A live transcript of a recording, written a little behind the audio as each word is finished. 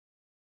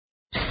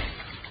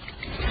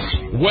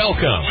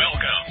Welcome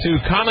to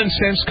Common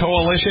Sense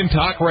Coalition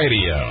Talk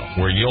Radio,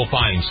 where you'll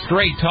find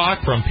straight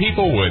talk from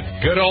people with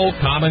good old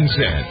common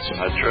sense.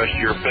 I trust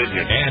your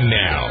opinion. And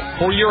now,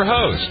 for your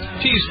host,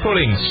 he's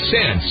putting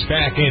sense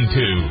back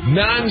into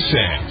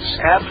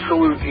nonsense.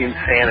 Absolute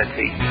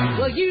insanity.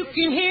 Well, you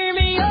can hear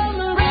me on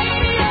the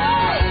radio.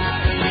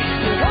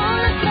 You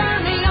want to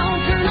turn me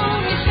on the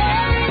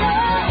stereo.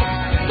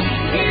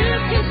 You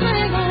can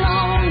sing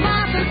along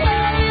like a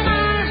very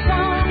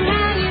song.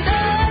 Now you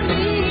done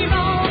me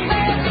wrong,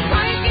 baby,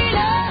 crank it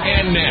up.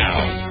 And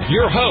now,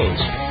 your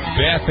host,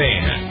 Beth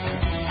Ann.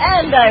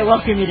 And I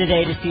welcome you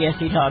today to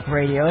CSC Talk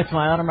Radio. It's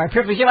my honor, my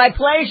privilege, and my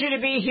pleasure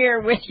to be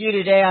here with you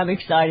today. I'm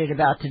excited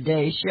about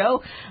today's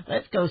show.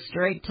 Let's go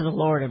straight to the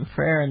Lord in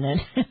prayer, and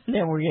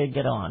then we're going to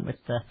get on with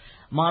the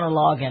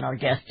monologue and our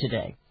guest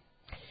today.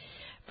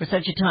 For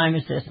such a time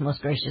as this,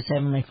 most gracious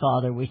Heavenly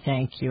Father, we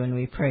thank you and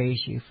we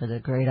praise you for the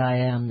great I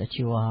am that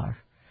you are,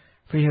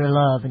 for your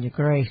love and your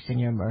grace and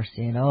your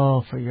mercy, and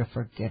oh, for your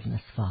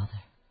forgiveness, Father.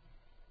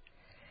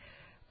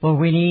 For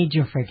we need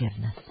your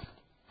forgiveness.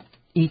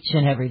 Each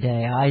and every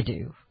day, I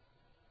do.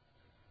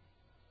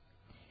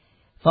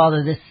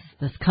 Father,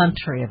 this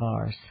country of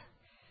ours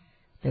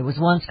that was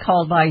once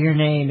called by your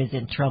name is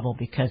in trouble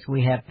because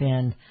we have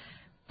been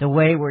the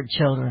wayward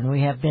children.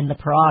 We have been the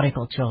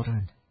prodigal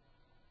children.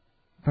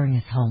 Bring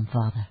us home,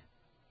 Father.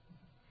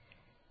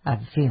 I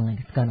have a feeling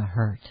it's going to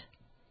hurt,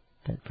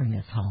 but bring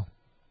us home.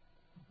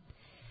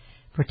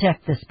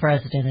 Protect this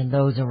president and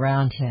those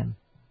around him.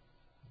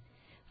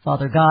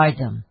 Father, guide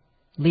them,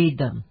 lead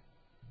them,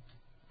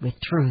 with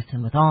truth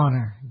and with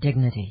honor,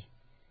 dignity.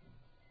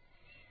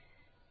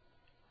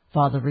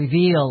 Father,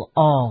 reveal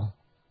all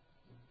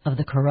of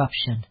the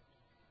corruption.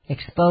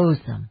 Expose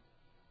them.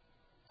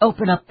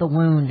 Open up the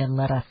wound and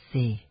let us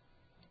see.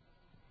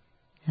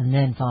 And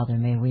then, Father,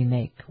 may we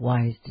make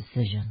wise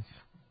decisions.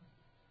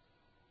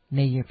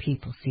 May your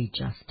people see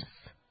justice.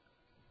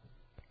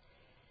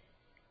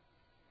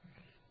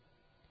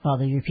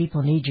 Father, your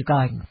people need your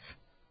guidance.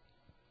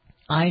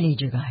 I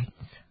need your guidance.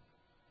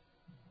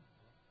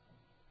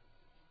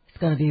 It's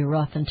going to be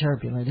rough and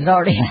turbulent. It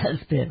already has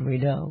been, we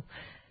know.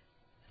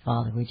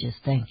 Father, we just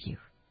thank you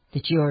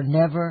that you are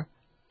never,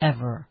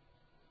 ever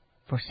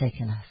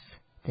forsaken us,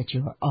 that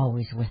you are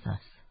always with us.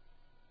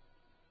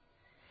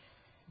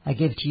 I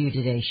give to you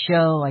today's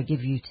show. I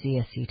give you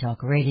CSC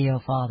Talk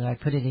Radio, Father. I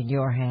put it in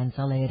your hands.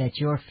 I lay it at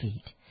your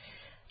feet.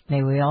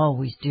 May we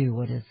always do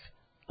what is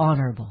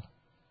honorable.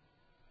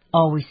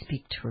 Always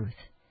speak truth.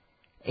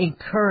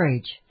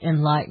 Encourage,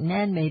 enlighten,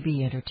 and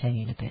maybe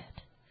entertain a bit.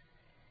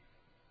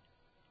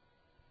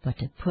 But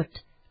to put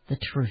the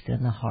truth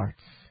in the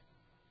hearts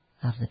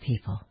of the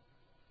people.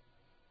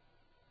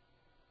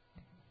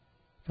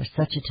 For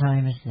such a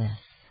time as this.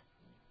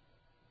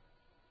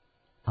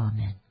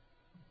 Amen.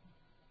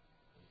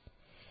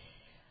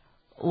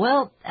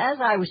 Well, as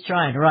I was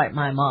trying to write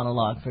my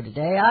monologue for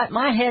today,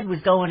 my head was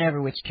going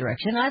every which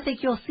direction. I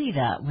think you'll see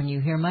that when you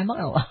hear my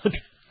monologue.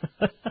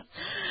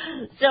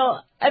 So,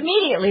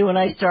 immediately when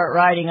I start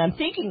writing, I'm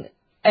thinking...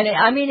 And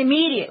I mean,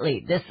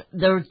 immediately,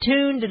 the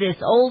tune to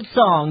this old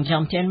song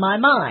jumped in my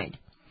mind.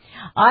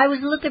 I was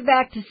looking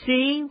back to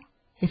see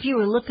if you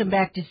were looking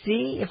back to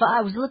see if I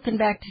was looking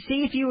back to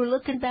see if you were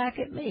looking back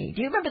at me.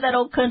 Do you remember that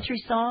old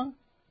country song?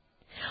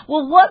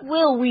 Well, what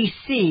will we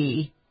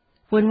see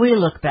when we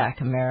look back,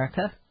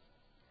 America?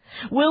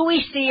 Will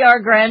we see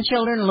our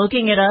grandchildren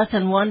looking at us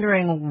and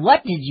wondering,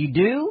 what did you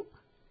do?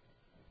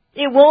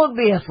 It won't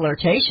be a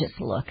flirtatious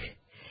look.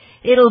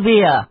 It'll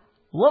be a,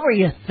 what were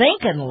you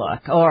thinking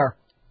look, or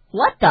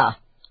what the?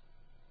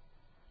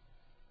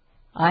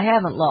 I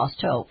haven't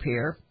lost hope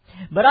here,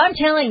 but I'm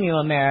telling you,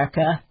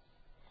 America,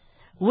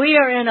 we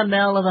are in a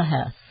mell of a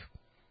hess.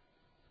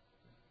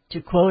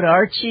 To quote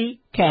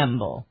Archie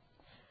Campbell,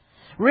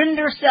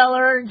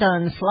 Rinderseller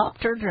done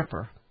slopped her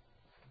dripper.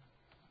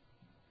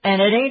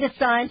 And it ain't a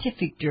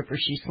scientific dripper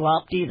she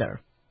slopped either.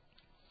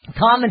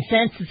 Common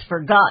sense is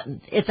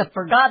forgotten. It's a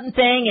forgotten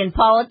thing in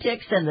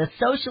politics, and the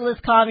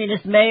socialist,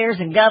 communist mayors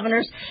and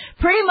governors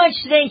pretty much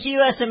think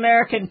U.S.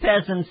 American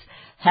peasants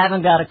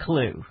haven't got a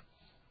clue.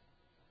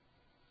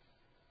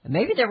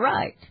 Maybe they're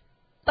right,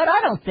 but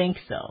I don't think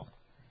so.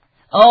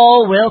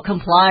 Oh, we'll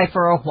comply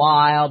for a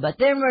while, but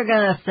then we're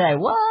going to say,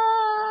 what?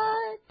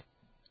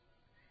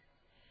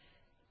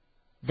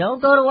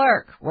 Don't go to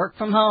work. Work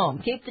from home.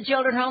 Keep the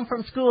children home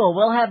from school.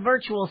 We'll have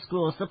virtual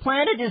schools. The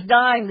planet is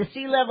dying. The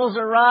sea levels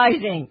are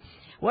rising.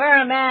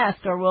 Wear a mask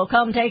or we'll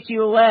come take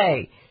you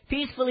away.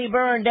 Peacefully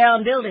burn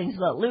down buildings,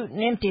 but loot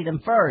and empty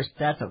them first.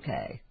 That's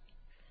okay.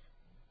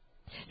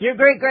 Your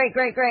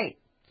great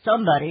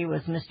somebody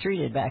was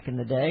mistreated back in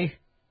the day.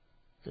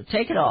 So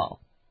take it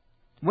all.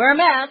 Wear a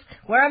mask.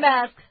 Wear a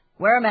mask.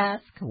 Wear a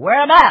mask.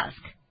 Wear a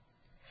mask.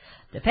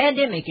 The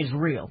pandemic is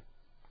real.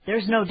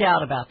 There's no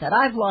doubt about that.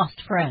 I've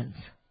lost friends.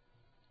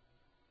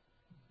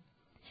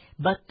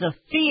 But the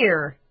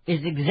fear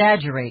is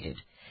exaggerated,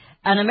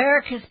 and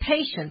America's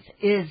patience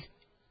is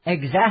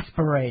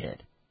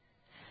exasperated.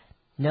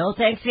 No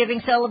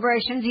Thanksgiving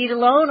celebrations, eat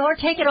alone, or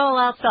take it all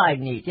outside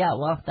and eat. Yeah,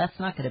 well, that's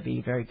not going to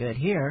be very good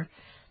here.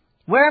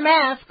 Wear a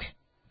mask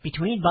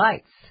between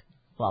bites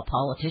while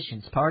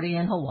politicians party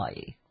in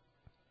Hawaii.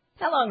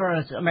 How long are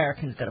us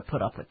Americans going to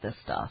put up with this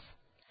stuff?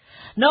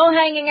 No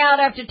hanging out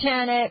after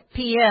 10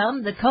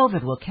 p.m. The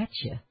COVID will catch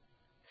you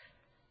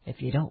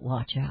if you don't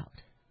watch out.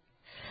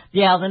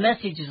 Yeah, the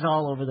message is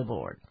all over the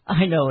board.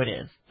 I know it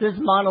is. This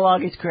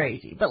monologue is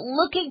crazy. But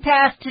looking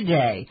past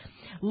today,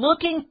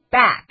 looking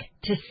back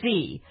to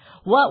see,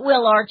 what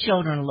will our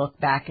children look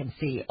back and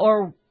see?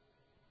 Or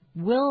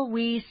will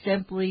we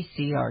simply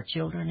see our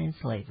children in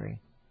slavery?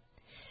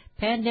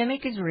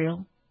 Pandemic is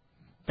real.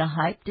 The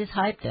hype is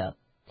hyped up.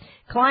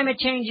 Climate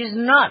change is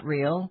not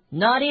real,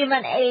 not even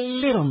a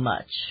little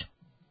much.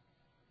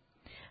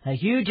 A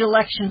huge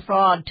election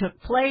fraud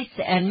took place,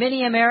 and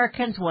many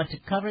Americans want to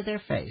cover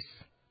their face.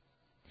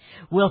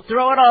 We'll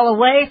throw it all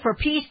away for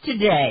peace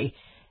today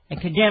and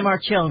condemn our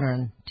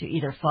children to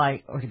either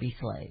fight or to be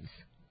slaves.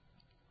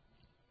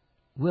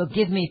 Will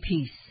give me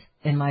peace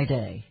in my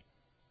day.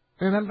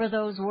 Remember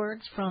those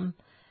words from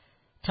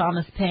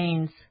Thomas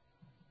Paine's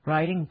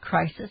writing,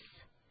 Crisis?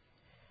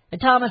 And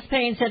Thomas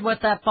Paine said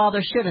what that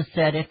father should have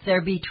said: if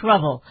there be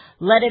trouble,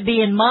 let it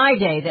be in my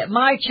day, that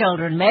my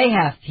children may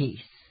have peace.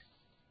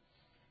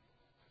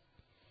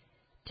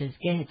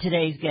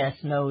 Today's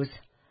guest knows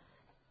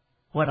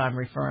what I'm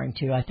referring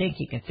to. I think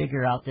he can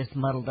figure out this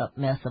muddled up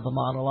mess of a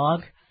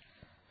monologue.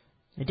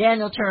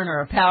 Daniel Turner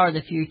of Power of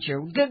the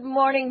Future. Good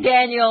morning,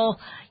 Daniel.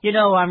 You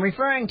know, I'm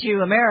referring to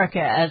America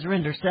as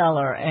Rinder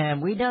Seller,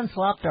 and we done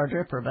slopped our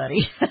dripper,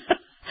 buddy.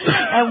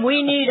 And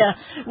we need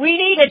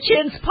a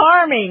chintz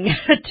parming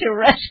to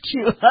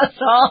rescue us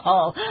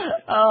all.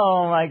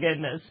 Oh my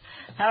goodness.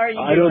 How are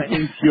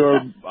you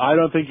doing? I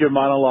don't think your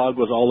monologue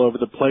was all over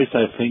the place.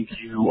 I think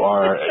you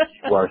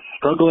are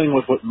struggling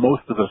with what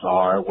most of us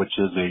are, which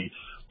is a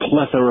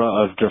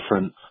plethora of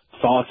different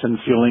thoughts and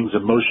feelings,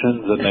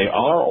 emotions, and they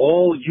are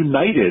all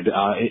united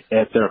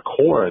at their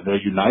core. They're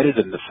united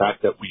in the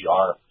fact that we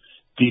are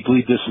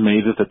deeply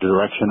dismayed at the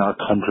direction our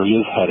country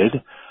is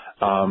headed.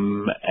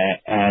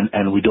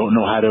 And we don't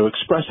know how to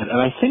express it. And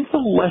I think the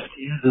left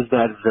uses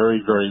that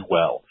very, very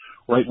well,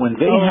 right? When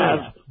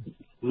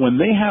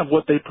they have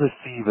what they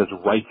perceive as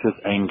righteous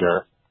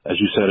anger, as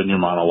you said in your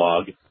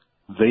monologue,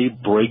 they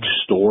break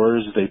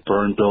stores, they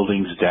burn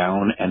buildings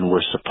down, and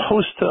we're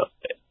supposed to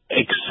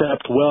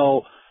accept,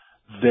 well,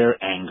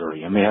 they're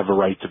angry and they have a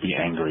right to be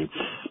angry.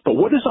 But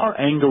what is our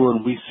anger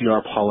when we see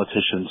our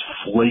politicians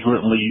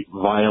flagrantly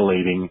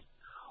violating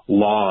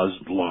laws?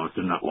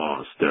 They're not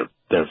laws,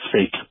 they're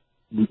fake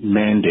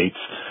mandates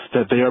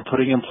that they are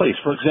putting in place.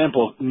 For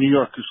example, New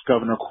York's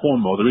Governor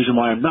Cuomo, the reason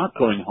why I'm not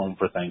going home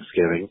for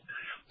Thanksgiving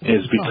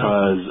is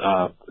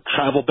because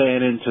travel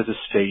ban into the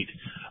state,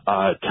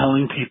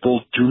 telling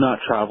people do not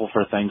travel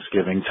for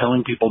Thanksgiving,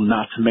 telling people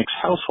not to mix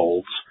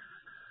households.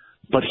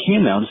 But he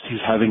announced he's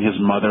having his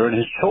mother and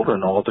his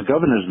children all at the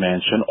governor's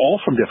mansion,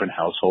 all from different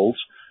households,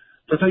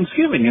 for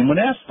Thanksgiving. And when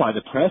asked by the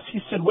press, he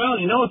said, well,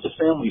 you know, it's a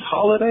family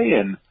holiday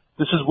and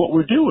this is what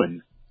we're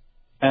doing.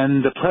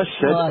 And the press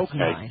said, okay.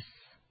 Nice.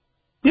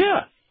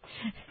 Yeah.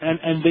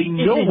 And they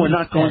know we're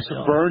not going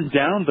to burn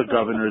down the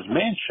governor's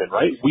mansion,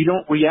 right? We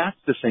don't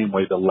react the same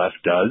way the left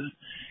does.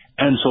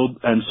 And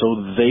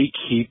so they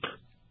keep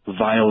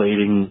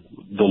violating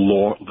the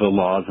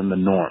laws and the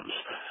norms.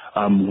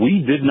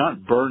 We did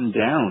not burn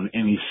down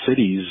any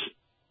cities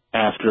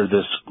after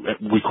this,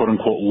 we quote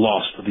unquote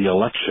lost the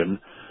election,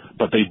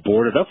 but they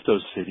boarded up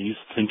those cities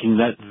thinking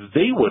that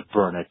they would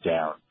burn it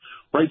down,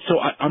 right? So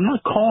I'm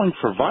not calling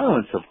for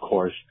violence, of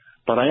course,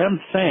 but I am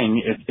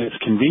saying it's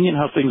convenient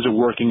how things are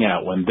working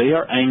out. When they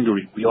are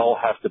angry, we all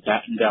have to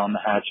batten down the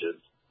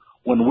hatches.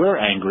 When we're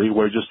angry,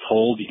 we're just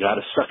told you got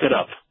to suck it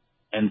up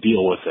and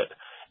deal with it.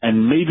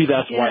 And maybe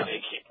that's why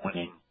they keep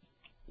winning.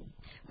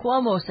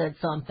 Cuomo said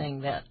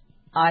something that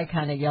I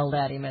kind of yelled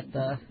at him at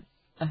the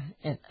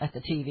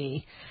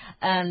TV,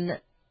 and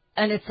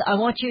it's, I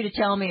want you to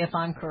tell me if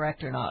I'm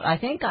correct or not. I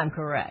think I'm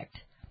correct.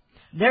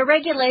 Their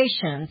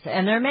regulations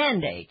and their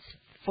mandates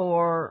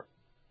for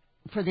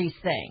these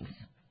things,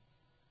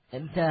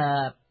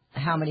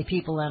 how many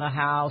people in a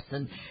house,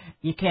 and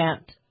you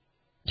can't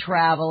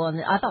travel,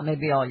 and I thought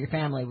maybe all your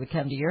family would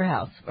come to your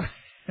house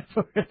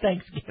for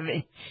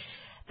Thanksgiving,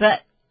 but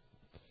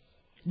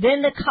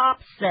then the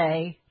cops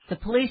say, the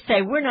police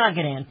say, we're not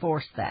going to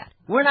enforce that.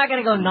 We're not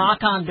going to go knock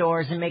on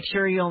doors and make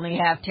sure you only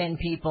have 10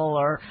 people,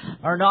 or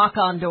knock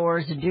on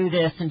doors and do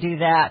this and do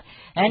that.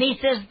 And he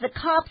says the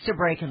cops are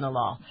breaking the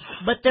law.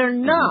 But they're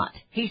not.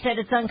 He said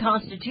it's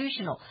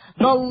unconstitutional.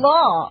 The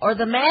law or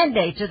the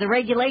mandates or the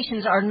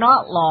regulations are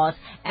not laws,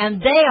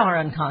 and they are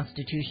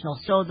unconstitutional.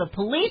 So the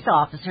police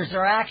officers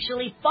are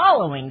actually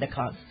following the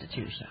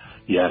Constitution.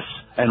 Yes,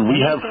 and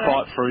we have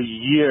fought for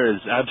years,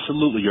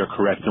 absolutely you're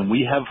correct, and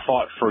we have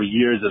fought for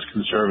years as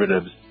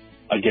conservatives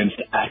against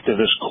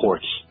activist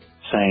courts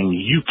saying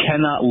you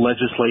cannot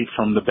legislate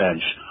from the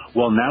bench.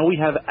 Well, now we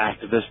have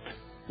activist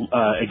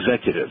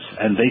executives,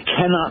 and they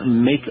cannot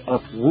make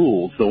up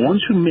rules. The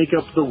ones who make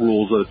up the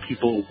rules are the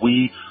people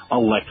we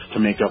elect to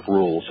make up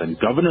rules, and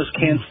governors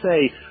can't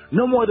say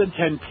no more than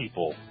 10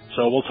 people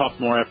So we'll talk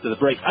more after the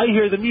break. I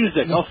hear the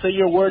music. I'll say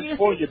your words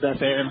for you,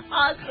 Beth Ann.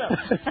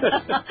 Awesome.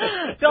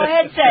 Go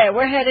ahead and say it.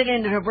 We're headed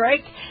into a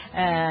break,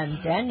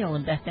 and Daniel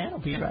and Beth Ann will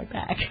be right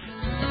back.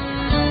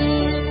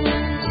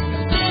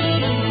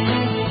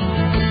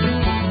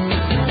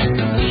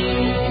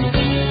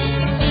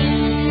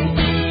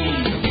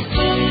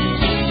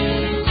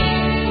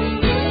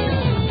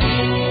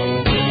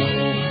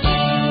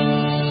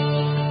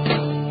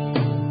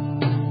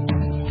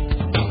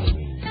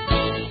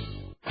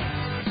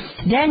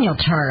 Daniel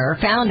Turner,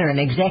 founder and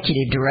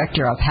executive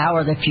director of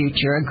Power the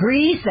Future,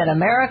 agrees that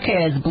America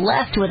is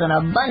blessed with an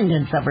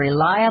abundance of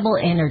reliable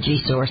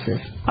energy sources.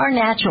 Our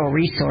natural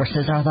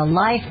resources are the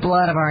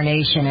lifeblood of our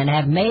nation and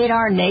have made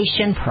our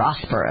nation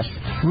prosperous.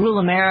 Rural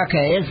America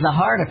is the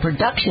heart of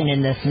production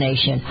in this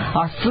nation.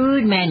 Our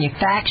food,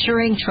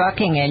 manufacturing,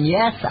 trucking, and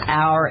yes,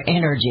 our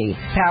energy.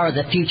 Power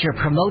the Future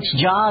promotes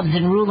jobs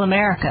in rural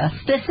America,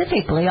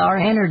 specifically our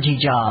energy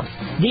jobs.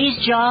 These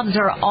jobs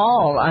are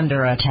all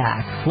under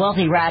attack.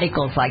 Wealthy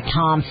radicals like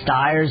Tom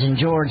Stiers and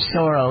George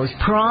Soros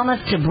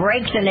promise to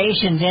break the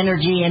nation's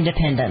energy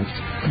independence.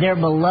 Their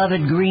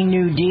beloved Green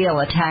New Deal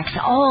attacks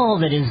all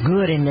that is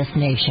good in this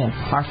nation.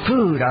 Our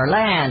food, our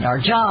land, our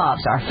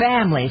jobs, our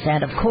families,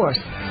 and of course,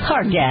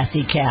 our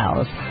gassy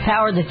cows.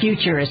 Power the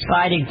Future is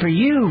fighting for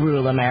you,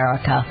 rural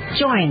America.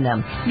 Join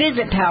them.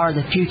 Visit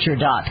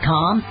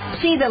PowerTheFuture.com.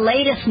 See the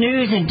latest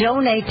news and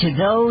donate to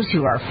those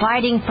who are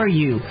fighting for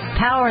you.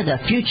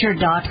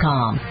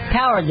 PowerTheFuture.com.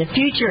 Power the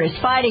Future is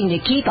fighting to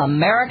keep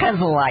America's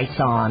lights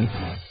on.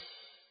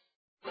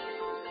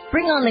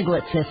 Bring on the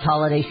glitz this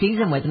holiday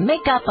season with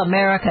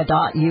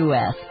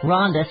MakeupAmerica.us.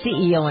 Rhonda,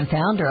 CEO and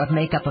founder of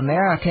Makeup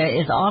America,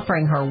 is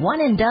offering her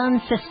one-and-done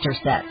sister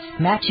sets,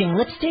 matching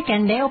lipstick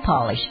and nail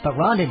polish. But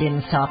Rhonda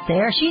didn't stop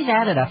there. She's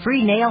added a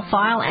free nail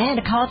file and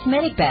a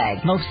cosmetic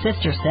bag. Most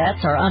sister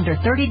sets are under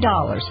 $30.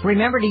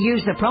 Remember to use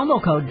the promo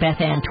code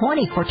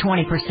BethAnn20 for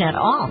 20%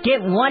 off.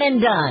 Get one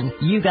and done.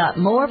 You got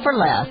more for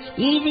less.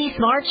 Easy,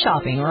 smart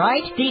shopping,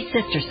 right? These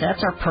sister sets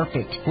are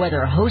perfect.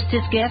 Whether a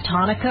hostess gift,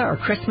 Hanukkah, or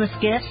Christmas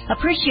gift,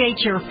 appreciate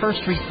your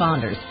first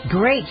responders.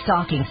 Great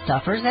stocking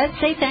stuffers, and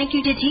say thank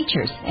you to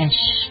teachers. And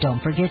shh,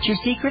 don't forget your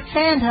Secret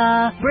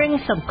Santa. Bring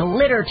some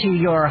glitter to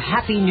your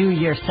Happy New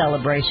Year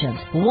celebrations.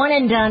 One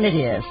and done it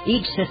is.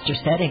 Each sister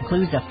set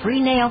includes a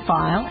free nail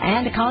file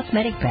and a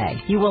cosmetic bag.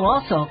 You will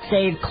also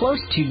save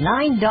close to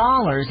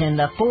 $9 in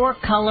the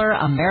 4-color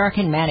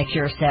American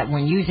manicure set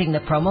when using the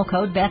promo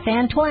code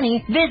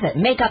BethAnn20. Visit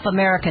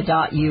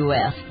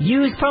MakeupAmerica.us.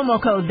 Use promo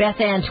code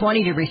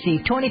BethAnn20 to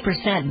receive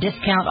 20%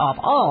 discount off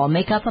all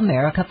Makeup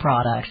America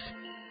products.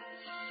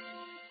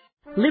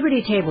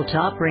 Liberty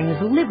Tabletop brings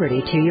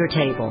liberty to your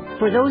table.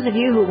 For those of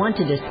you who want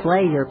to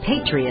display your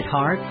patriot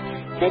hearts,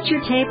 set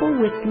your table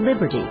with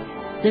Liberty,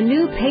 the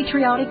new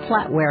patriotic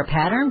flatware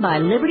pattern by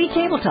Liberty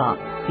Tabletop.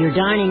 Your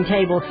dining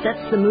table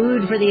sets the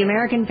mood for the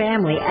American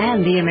family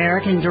and the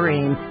American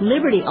dream.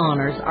 Liberty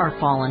honors our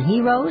fallen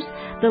heroes,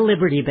 the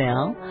Liberty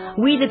Bell,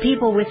 We the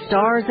People with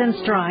Stars and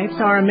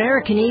Stripes, our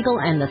American Eagle,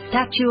 and the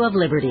Statue of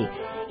Liberty.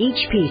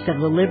 Each piece of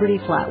the Liberty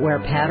flatware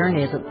pattern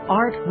is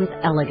art with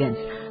elegance,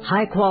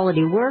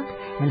 high-quality work,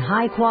 and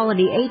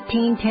high-quality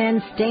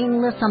 1810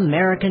 stainless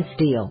American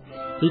steel.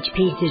 Each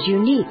piece is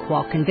unique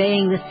while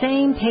conveying the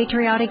same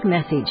patriotic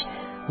message,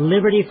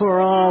 liberty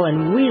for all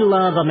and we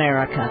love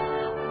America.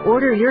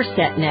 Order your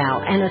set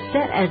now and a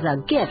set as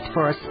a gift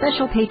for a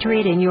special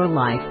patriot in your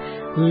life.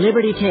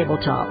 Liberty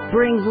Tabletop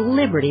brings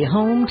liberty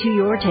home to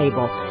your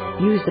table.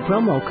 Use the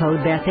promo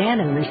code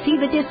BethAnn and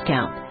receive a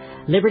discount.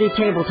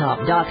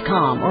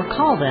 LibertyTabletop.com or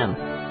call them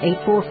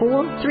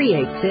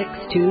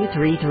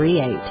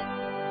 844-386-2338.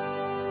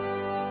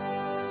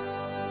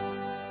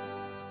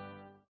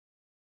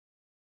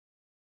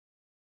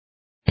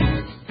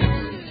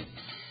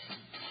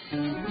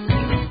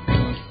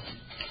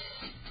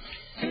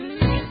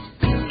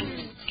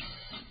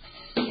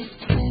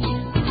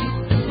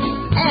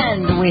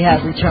 And we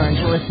have returned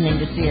to listening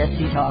to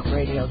CSC Talk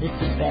Radio. This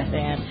is Beth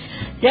Ann.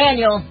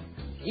 Daniel,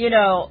 you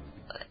know,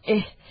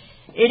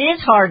 it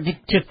is hard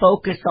to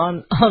focus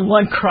on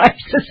one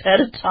crisis at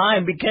a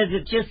time because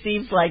it just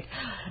seems like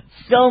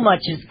so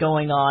much is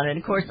going on. And,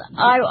 of course,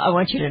 I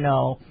want you to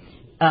know,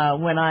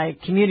 when I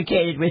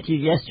communicated with you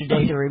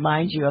yesterday to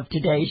remind you of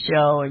today's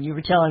show and you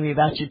were telling me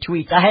about your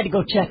tweets, I had to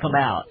go check them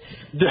out.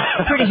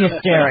 Pretty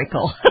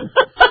hysterical.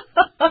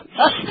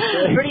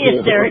 Pretty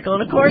hysterical.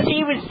 And, of course,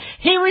 he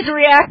was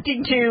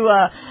reacting to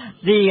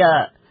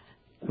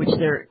which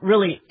there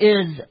really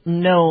is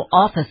no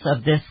office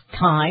of this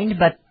kind,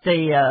 but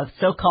the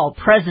so-called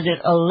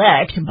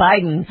president-elect,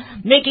 Biden,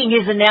 making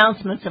his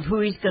announcements of who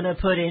he's going to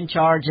put in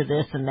charge of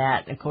this and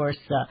that. And, of course,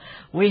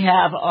 we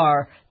have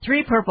our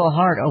 3 Purple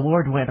Heart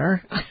Award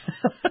winner,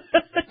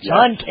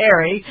 John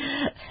Kerry,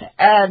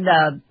 and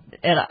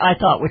I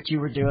thought what you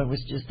were doing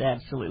was just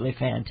absolutely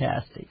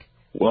fantastic.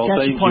 Well,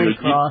 thank you.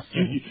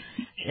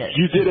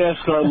 You did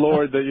ask our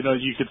Lord that,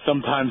 you could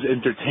sometimes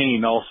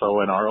entertain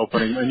also in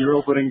your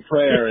opening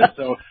prayer. And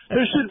so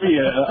there should be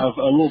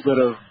a little bit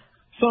of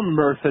some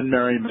mirth and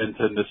merriment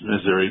in this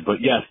misery.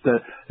 But yes,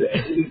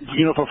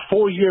 for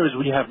 4 years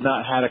we have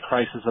not had a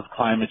crisis of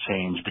climate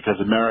change because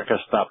America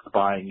stopped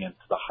buying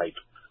into the hype.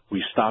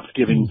 We stopped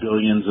giving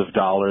billions of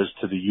dollars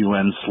to the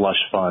UN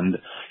slush fund,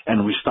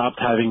 and we stopped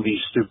having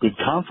these stupid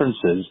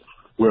conferences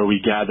where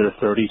we gather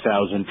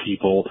 30,000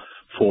 people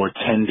for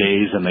 10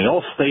 days, and they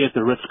all stay at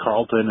the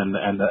Ritz-Carlton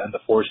and the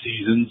Four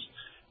Seasons,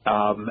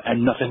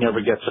 and nothing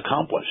ever gets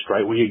accomplished,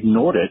 right? We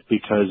ignored it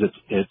because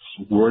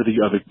it's worthy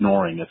of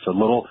ignoring. It's a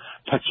little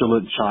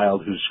petulant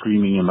child who's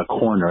screaming in the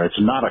corner. It's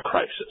not a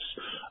crisis.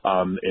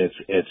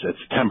 It's a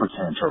temper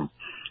tantrum.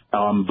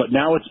 But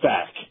now it's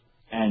back.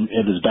 And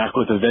it is back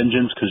with a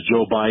vengeance because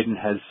Joe Biden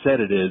has said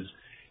it is.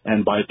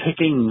 And by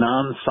picking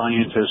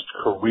non-scientist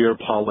career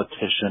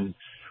politician,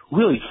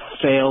 really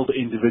failed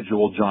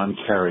individual John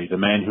Kerry, the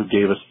man who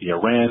gave us the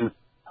Iran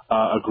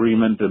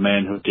agreement, the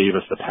man who gave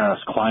us the Paris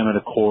Climate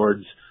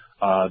Accords,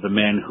 the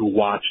man who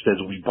watched as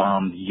we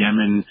bombed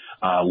Yemen,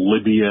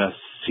 Libya,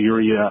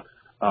 Syria,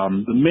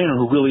 the man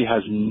who really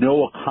has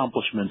no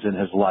accomplishments in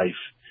his life.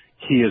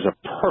 He is a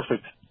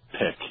perfect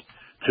pick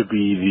to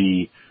be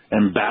the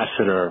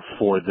ambassador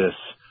for this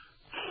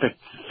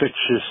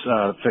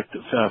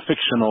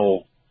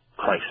fictional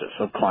crisis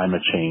of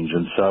climate change.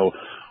 And so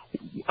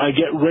I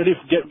get ready,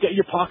 get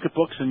your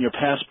pocketbooks and your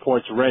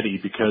passports ready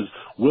because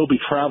we'll be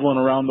traveling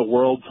around the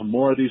world to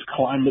more of these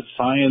climate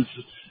science,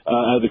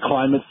 the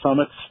climate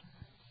summits.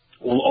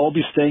 We'll all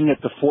be staying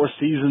at the Four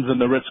Seasons and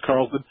the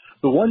Ritz-Carlton.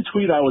 The one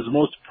tweet I was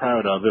most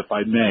proud of, if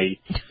I may,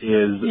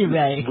 is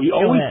we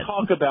always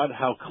talk about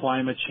how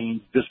climate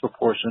change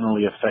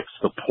disproportionately affects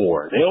the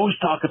poor. They always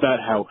talk about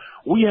how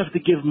we have to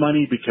give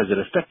money because it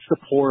affects the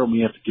poor, and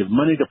we have to give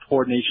money to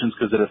poor nations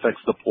because it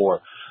affects the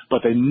poor.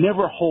 But they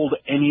never hold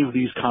any of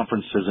these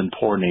conferences in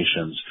poor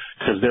nations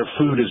because their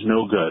food is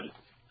no good,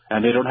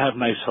 and they don't have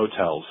nice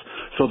hotels.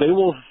 So they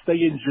will stay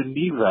in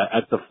Geneva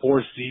at the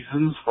Four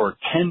Seasons for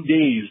 10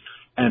 days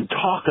and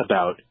talk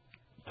about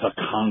the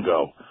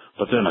Congo.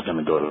 But they're not going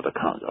to go to the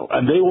Congo.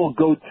 And they will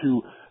go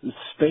to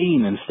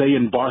Spain and stay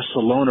in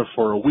Barcelona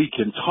for a week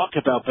and talk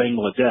about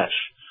Bangladesh.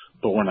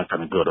 But we're not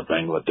going to go to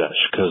Bangladesh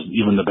because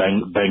even the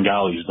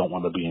Bengalis don't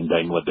want to be in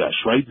Bangladesh,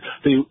 right?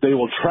 They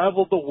will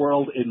travel the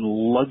world in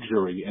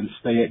luxury and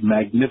stay at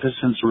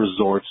magnificent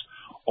resorts,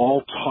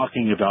 all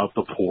talking about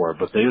the poor.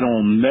 But they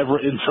don't never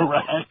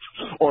interact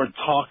or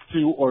talk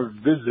to or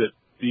visit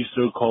these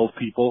so-called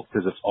people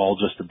because it's all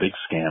just a big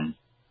scam.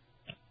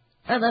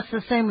 And that's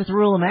the same with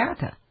rural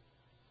America.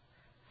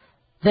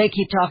 They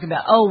keep talking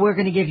about, we're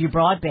going to give you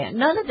broadband.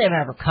 None of them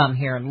ever come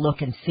here and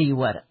look and see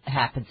what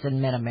happens in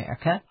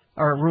mid-America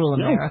or rural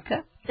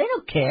America. They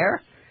don't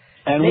care.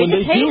 And they when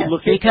just they hate do, us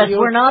look because at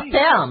we're not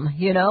them.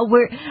 You know,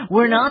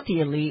 we're not the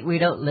elite. We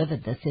don't live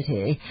in the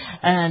city,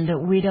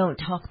 and we don't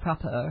talk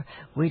proper.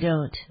 We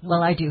don't.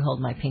 Well, I do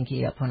hold my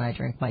pinky up when I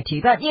drink my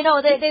tea, but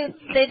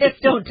they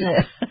just don't.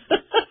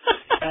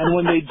 And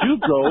when they do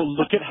go,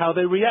 look at how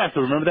they react.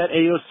 Remember that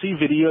AOC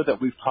video that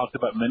we've talked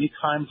about many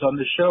times on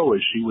the show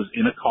as she was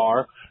in a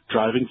car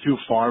driving through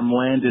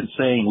farmland and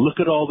saying, look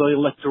at all the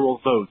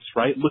electoral votes,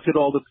 right? Look at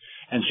all the...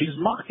 And she's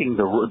mocking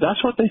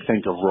that's what they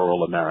think of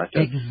rural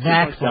America.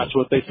 Exactly. That's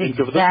what they think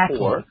of the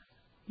poor.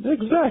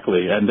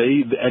 Exactly.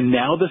 And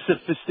now the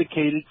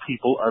sophisticated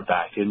people are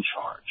back in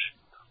charge,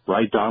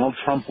 right? Donald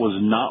Trump was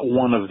not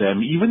one of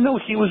them, even though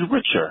he was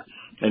richer.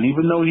 And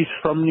even though he's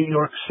from New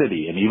York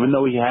City, and even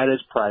though he had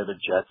his private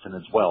jets and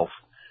his wealth,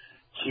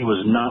 he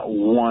was not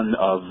one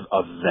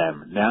of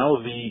them. Now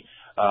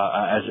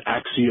as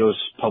Axios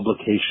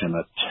publication,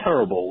 a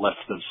terrible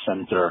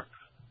left-of-center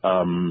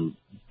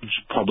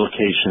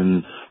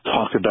publication,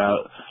 talk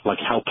about like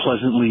how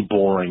pleasantly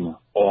boring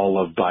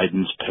all of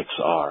Biden's picks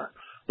are,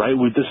 right?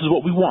 This is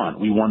what we want.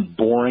 We want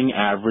boring,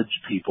 average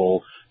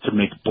people to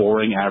make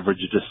boring, average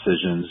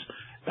decisions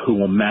who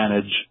will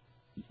manage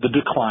the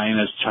decline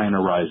as China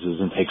rises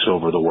and takes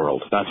over the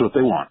world. That's what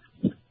they want.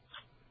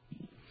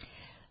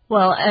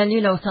 Well, and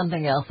you know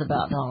something else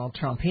about Donald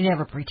Trump. He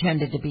never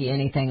pretended to be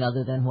anything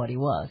other than what he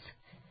was.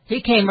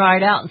 He came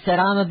right out and said,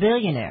 I'm a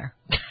billionaire.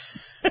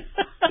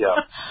 Yeah.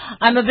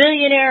 I'm a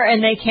billionaire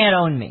and they can't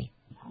own me.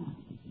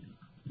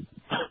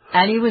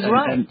 And he was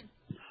right.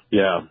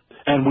 Yeah.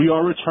 And we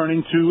are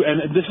returning to,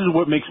 and this is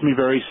what makes me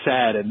very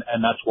sad, and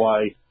that's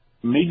why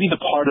maybe the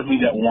part of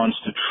me that wants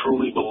to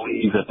truly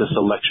believe that this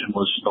election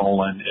was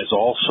stolen is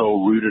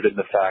also rooted in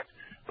the fact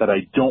that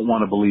I don't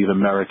want to believe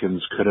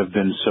Americans could have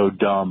been so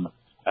dumb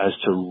as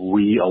to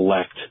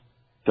re-elect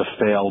the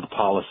failed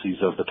policies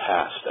of the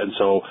past. And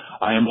so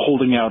I am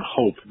holding out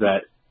hope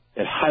that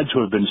it had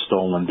to have been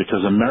stolen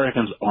because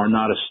Americans are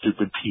not a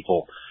stupid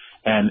people.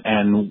 And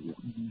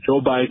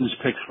Joe Biden's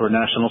picks for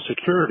national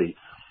security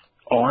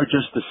are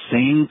just the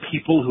same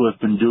people who have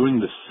been doing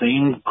the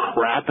same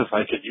crap, if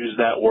I could use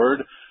that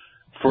word,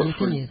 for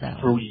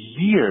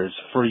years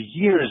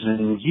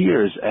and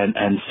years,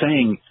 and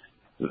saying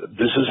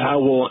this is how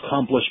we'll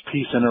accomplish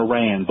peace in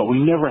Iran, but we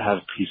never have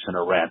peace in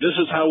Iran. This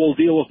is how we'll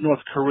deal with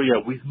North Korea.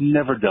 We've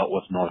never dealt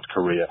with North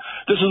Korea.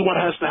 This is what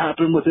has to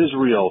happen with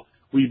Israel.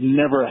 We've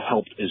never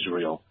helped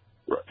Israel.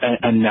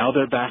 and now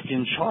they're back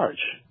in charge.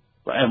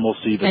 And we'll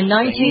see the And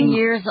 19 same...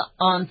 years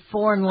on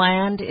foreign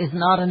land is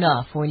not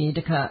enough. We need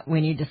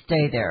to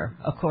stay there,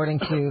 according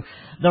to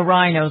the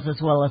rhinos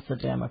as well as the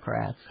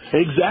Democrats.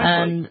 Exactly.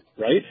 And,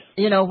 right?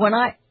 you know, when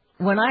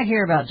I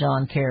hear about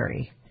John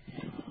Kerry,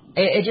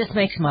 it just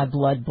makes my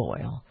blood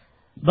boil.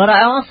 But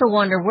I also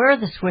wonder, where are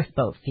the Swift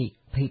Boat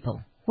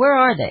people? Where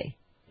are they?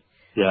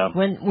 Yeah.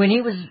 When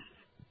he was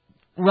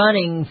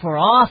running for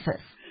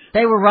office,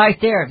 they were right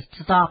there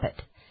to stop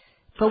it.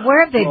 But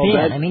where have they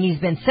been? I mean, he's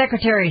been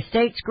Secretary of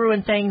State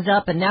screwing things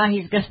up, and now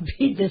he's going to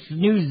be this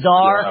new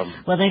czar.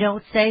 Yeah. Well, they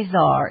don't say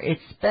czar. It's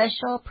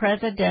Special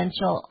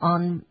Presidential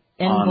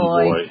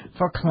Envoy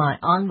for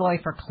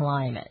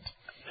Climate.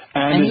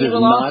 And he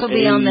will also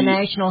be on the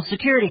National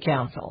Security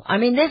Council. I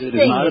mean, this thing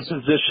is not a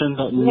position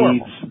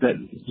that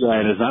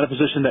it is not a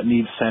position that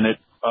needs Senate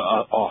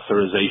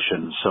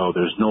authorization. So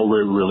there's no way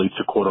really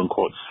to quote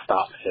unquote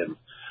stop him.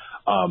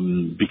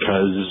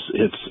 Because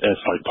it's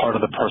like part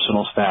of the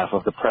personal staff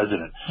of the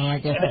president. Oh, I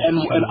guess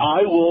and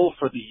I will,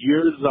 for the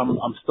years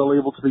I'm still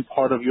able to be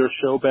part of your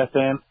show, Beth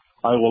Ann,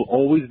 I will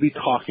always be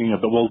talking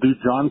about, we'll do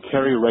John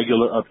Kerry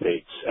regular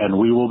updates, and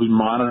we will be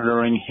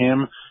monitoring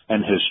him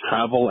and his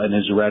travel and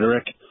his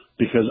rhetoric,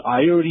 because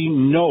I already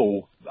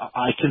know,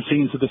 I can see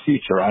into the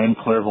future. I am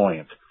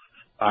clairvoyant.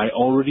 I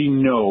already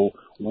know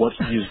what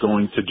he is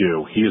going to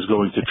do. He is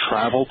going to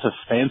travel to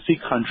fancy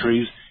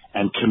countries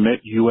and commit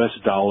U.S.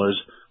 dollars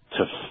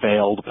to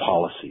failed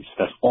policies.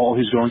 That's all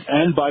he's going,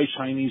 and buy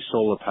Chinese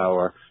solar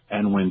power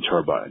and wind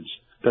turbines.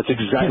 That's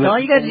exactly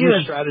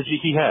the strategy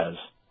he has.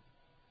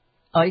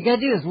 All you got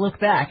to do is look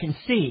back and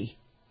see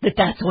that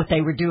that's what they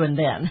were doing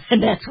then,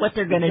 and that's what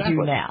they're going to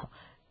do now.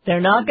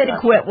 They're not going to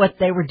quit what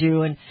they were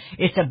doing.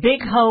 It's a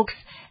big hoax,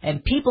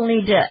 and people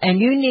need to, and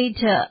you need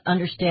to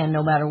understand,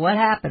 no matter what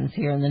happens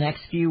here in the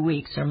next few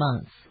weeks or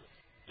months,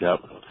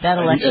 that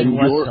election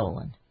was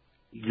stolen.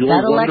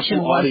 That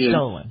election was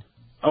stolen.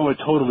 Oh, it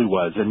totally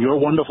was. And your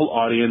wonderful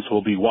audience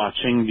will be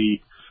watching the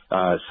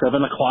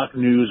 7 o'clock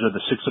news or the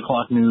 6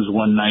 o'clock news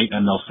one night,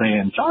 and they'll say,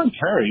 and John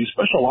Kerry,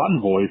 special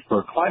envoy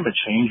for climate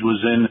change,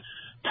 was in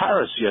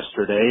Paris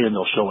yesterday, and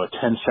they'll show a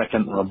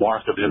 10-second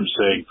remark of him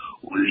saying,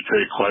 we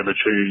take climate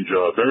change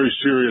very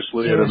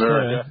seriously in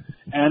America.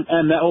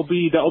 And that'll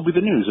be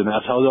the news, and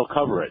that's how they'll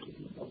cover it.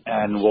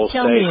 And we'll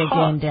Tell me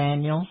again,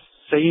 Daniel.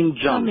 Same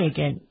jump.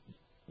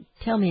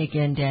 Tell me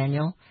again,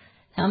 Daniel.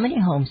 How many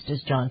homes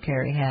does John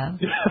Kerry have?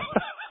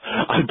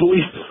 I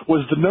believe,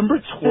 was the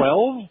number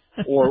 12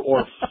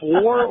 or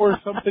 4 or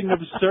something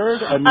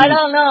absurd? I mean, I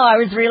don't know. I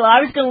was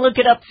going to look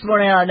it up this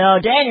morning. I don't know.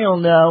 Daniel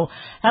will know.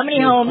 How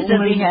many homes does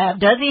he have?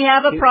 Does he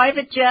have a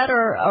private jet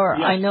or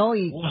yes. I know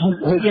he, his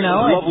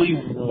lovely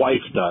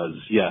wife does,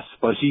 yes.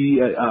 But he,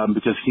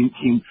 because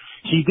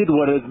he did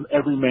what is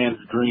every man's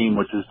dream,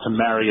 which is to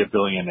marry a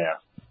billionaire.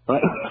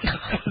 Right?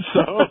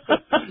 So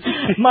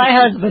my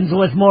husband's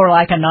was more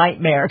like a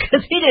nightmare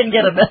because he didn't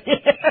get a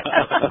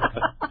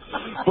billionaire.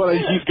 But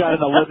he's got an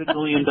 $11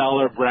 million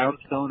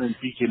brownstone in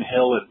Beacon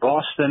Hill in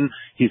Boston.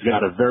 He's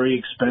got a very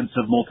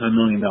expensive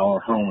multi-million-dollar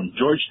home in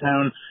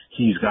Georgetown.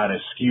 He's got a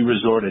ski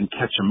resort in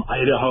Ketchum,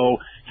 Idaho.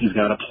 He's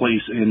got a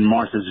place in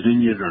Martha's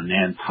Vineyard or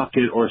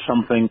Nantucket or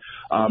something.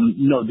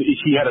 No,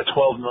 he had a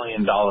 $12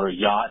 million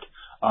yacht.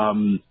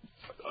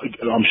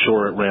 I'm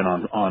sure it ran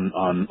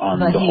on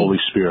the Holy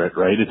Spirit,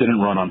 right? It didn't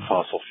run on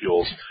fossil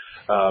fuels.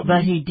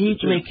 But he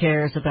deeply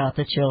cares about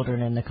the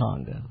children in the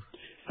Congo.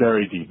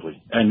 Very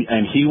deeply.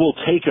 And he will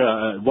take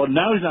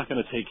now he's not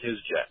going to take his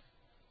jet.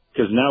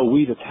 Because now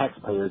we, the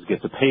taxpayers,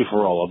 get to pay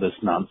for all of this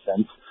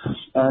nonsense.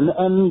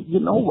 And you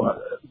know,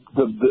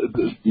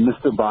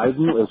 Mr.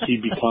 Biden, as he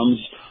becomes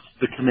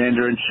the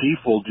commander-in-chief,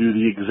 will do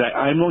the exact...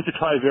 I'm going to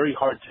try very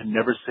hard to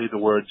never say the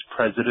words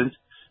president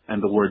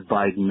and the word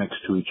Biden next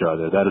to each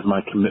other. That is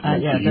my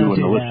commitment to you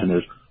and the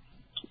listeners.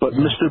 But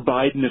Mr.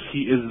 Biden, if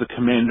he is the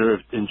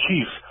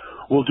commander-in-chief,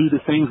 will do the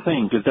same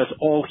thing, because that's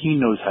all he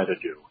knows how to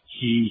do.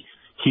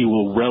 He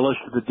will relish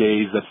the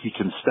days that he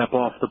can step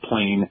off the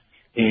plane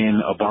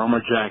in a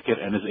bomber jacket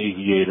and his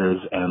aviators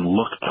and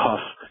look tough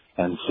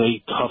and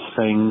say tough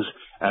things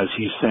as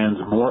he sends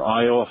more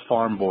Iowa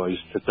farm boys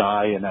to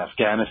die in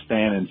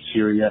Afghanistan and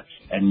Syria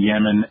and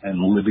Yemen and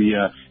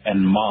Libya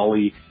and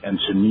Mali and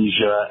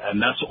Tunisia,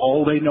 and that's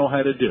all they know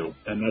how to do,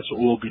 and that's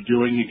what we'll be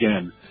doing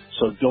again.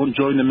 So don't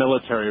join the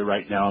military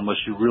right now unless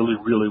you really,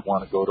 really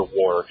want to go to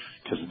war,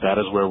 because that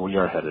is where we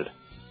are headed.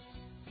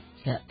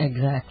 Yeah,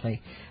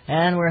 exactly.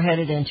 And we're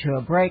headed into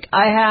a break.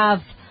 I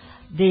have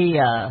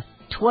the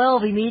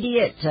 12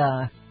 immediate,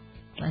 I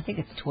think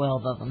it's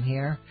 12 of them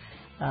here,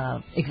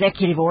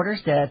 executive orders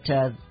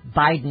that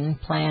Biden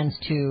plans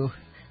to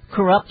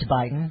corrupt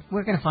Biden.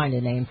 We're going to find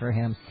a name for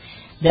him,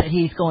 that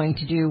he's going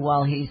to do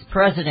while he's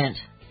president,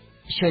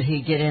 should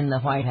he get in the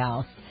White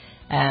House.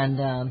 And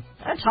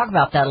I'll talk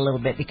about that a little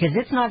bit, because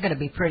it's not going to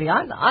be pretty.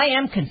 I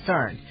am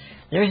concerned.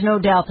 There's no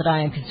doubt that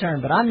I am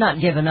concerned, but I'm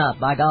not giving up.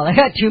 By God, I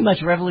got too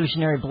much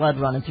revolutionary blood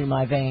running through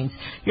my veins.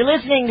 You're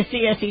listening to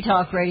CSE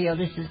Talk Radio.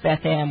 This is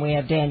Beth Ann. We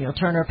have Daniel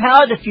Turner,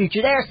 Power of the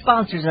Future. They're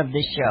sponsors of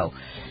this show.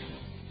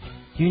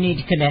 you need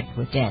to connect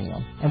with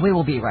Daniel. And we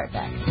will be right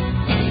back.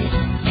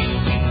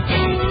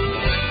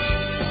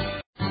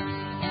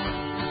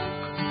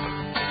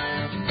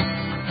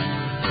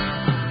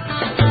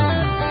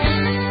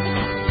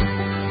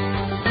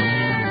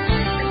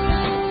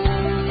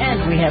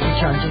 We have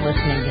returned to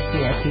listening to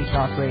CSC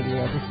Talk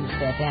Radio. This is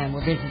Beth Ann.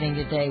 We're visiting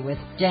today with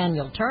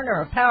Daniel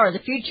Turner of Power of the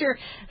Future.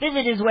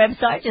 Visit his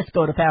website. Just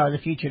go to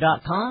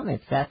powerofthefuture.com.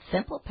 It's that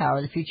simple,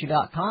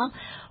 powerofthefuture.com.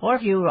 Or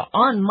if you're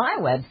on my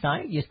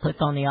website, just click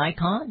on the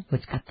icon,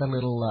 which got the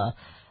little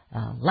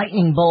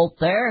lightning bolt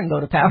there, and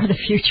go to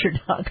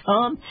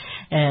powerofthefuture.com,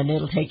 and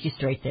it'll take you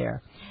straight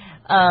there.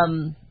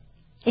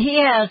 He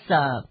has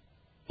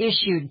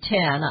issued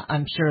 10.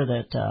 I'm sure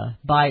that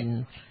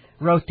Biden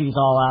wrote these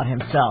all out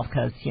himself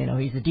because, you know,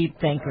 he's a deep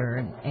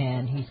thinker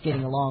and he's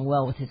getting along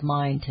well with his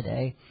mind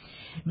today.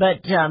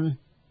 But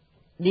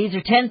these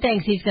are 10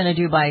 things he's going to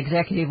do by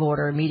executive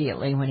order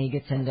immediately when he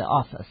gets into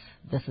office.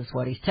 This is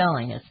what he's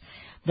telling us.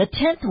 The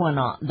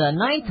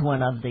ninth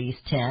one of these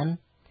 10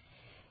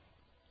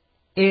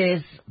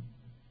 is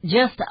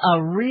just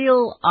a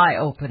real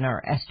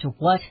eye-opener as to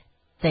what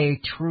they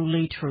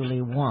truly,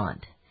 truly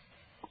want.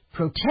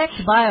 Protect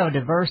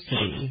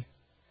biodiversity,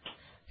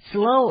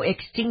 slow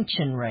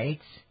extinction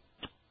rates,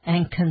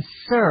 and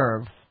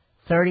conserve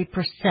 30%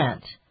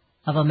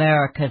 of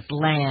America's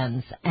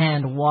lands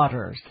and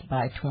waters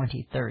by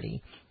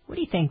 2030. What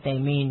do you think they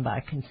mean by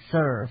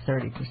conserve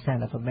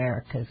 30% of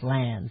America's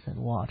lands and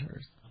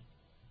waters?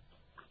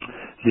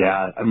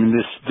 Yeah, I mean,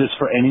 this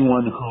for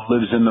anyone who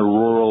lives in the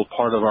rural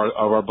part of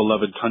our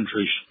beloved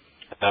country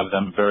should have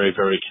them very,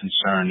 very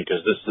concerned,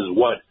 because this is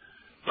what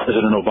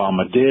President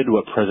Obama did,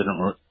 what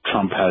President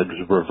Trump had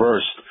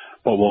reversed,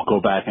 but will go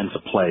back into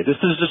play. This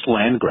is just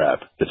land grab.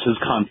 This is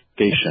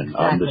confiscation.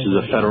 Exactly this is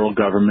a federal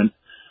government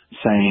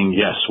saying,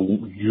 yes,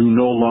 you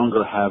no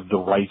longer have the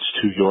rights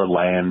to your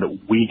land.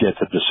 We get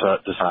to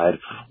decide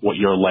what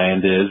your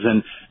land is.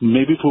 And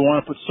maybe if we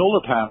want to put solar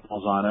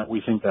panels on it,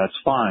 we think that's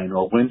fine,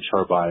 or wind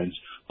turbines,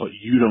 but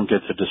you don't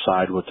get to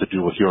decide what to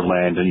do with your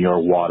land and your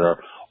water.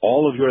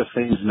 All of your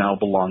things now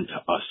belong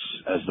to us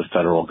as the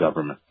federal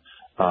government.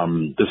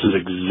 This is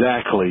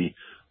exactly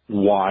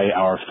why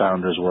our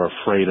founders were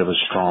afraid of a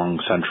strong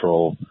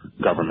central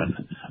government.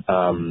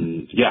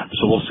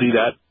 So we'll see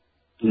that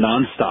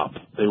nonstop.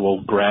 They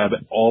will grab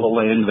all the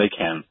land they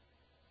can.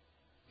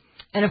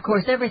 And, of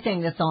course,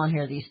 everything that's on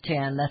here, these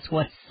 10, that's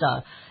what's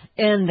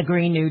in the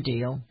Green New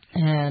Deal.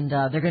 And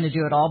they're going to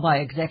do it all by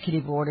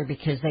executive order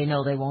because they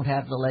know they won't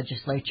have the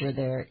legislature.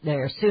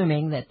 They're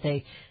assuming that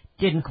they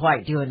didn't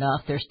quite do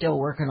enough. They're still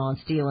working on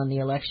stealing the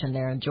election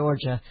there in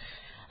Georgia.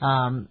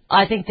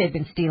 I think they've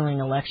been stealing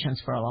elections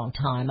for a long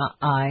time.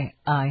 I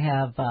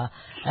have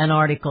an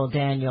article,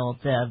 Daniel,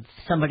 of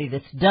somebody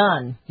that's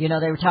done. You know,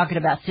 they were talking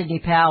about Sidney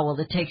Powell.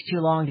 It takes too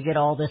long to get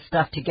all this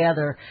stuff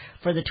together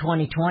for the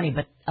 2020,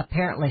 but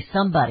apparently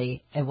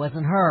somebody, it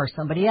wasn't her,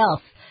 somebody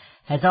else,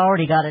 has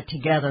already got it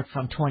together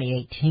from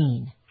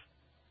 2018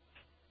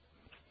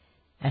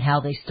 and how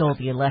they stole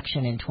the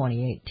election in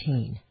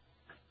 2018,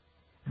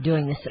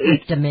 doing this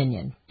with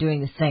Dominion,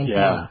 doing the same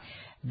thing.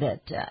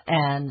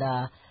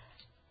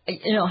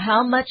 You know,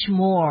 how much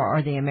more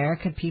are the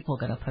American people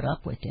going to put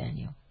up with,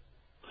 Daniel?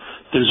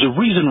 There's a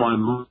reason why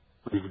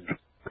movies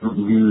don't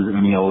use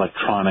any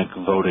electronic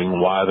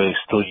voting, why they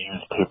still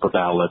use paper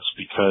ballots,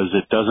 because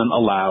it doesn't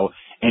allow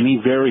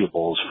any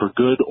variables for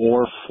good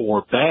or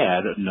for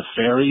bad,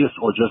 nefarious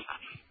or just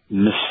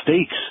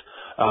mistakes.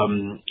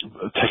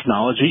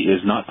 Technology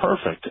is not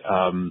perfect.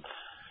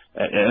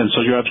 And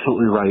so you're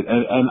absolutely right.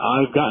 And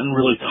I've gotten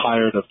really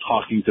tired of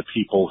talking to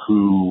people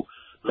who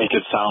make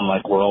it sound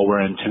like we're all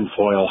wearing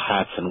tinfoil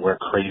hats and we're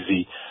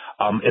crazy.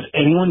 If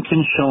anyone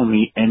can show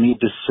me any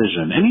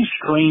decision, any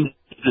strange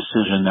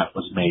decision that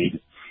was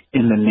made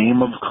in the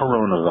name of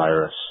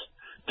coronavirus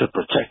to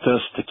protect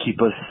us, to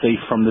keep us safe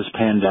from this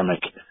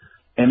pandemic,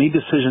 any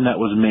decision that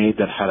was made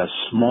that had a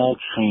small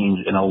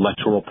change in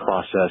electoral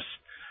process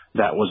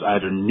that was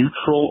either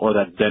neutral or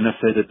that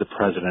benefited the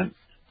president,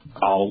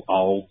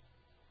 I'll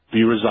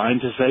be resigned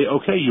to say,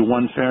 okay, you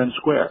won fair and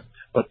square.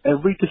 But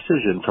every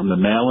decision, from the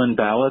mail-in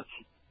ballots,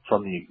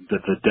 from the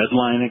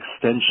deadline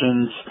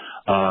extensions,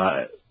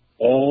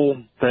 all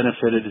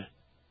benefited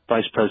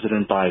Vice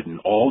President Biden.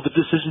 All the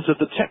decisions of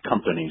the tech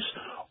companies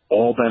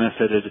all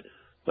benefited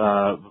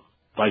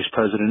Vice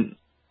President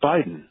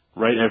Biden.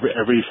 Right?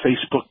 Every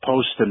Facebook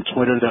post and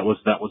Twitter that was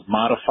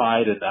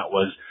modified and that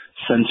was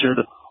censored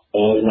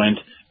all went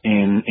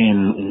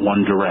in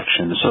one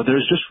direction. So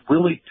there's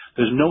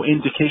no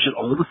indication.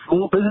 All the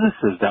small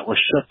businesses that were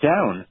shut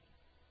down.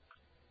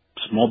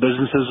 Small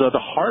businesses are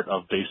the heart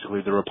of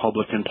basically the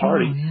Republican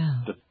Party. Oh,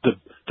 yeah.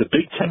 The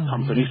big tech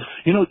companies.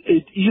 Yeah. You know,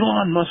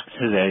 Elon Musk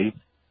today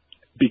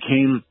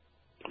became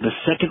the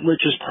second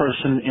richest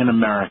person in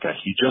America.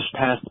 He just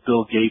passed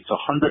Bill Gates'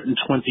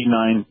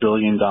 $129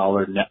 billion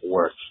net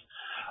worth.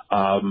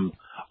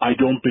 I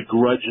don't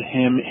begrudge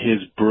him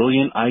his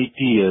brilliant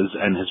ideas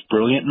and his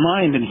brilliant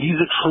mind, and he's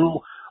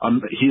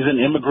he's an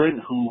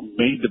immigrant who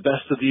made the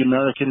best of the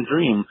American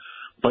dream,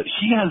 but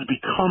he has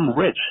become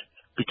rich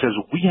because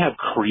we have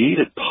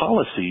created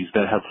policies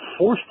that have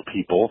forced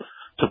people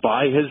to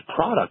buy his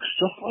products,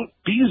 just like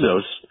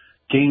Bezos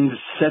gained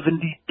 $70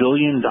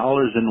 billion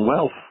in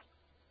wealth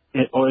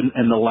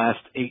in the last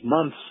 8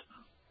 months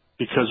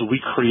because we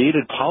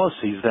created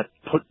policies that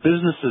put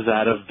businesses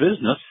out of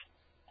business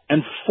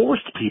and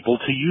forced people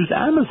to use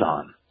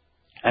Amazon.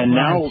 And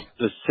now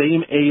the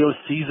same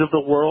AOCs of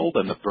the world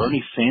and the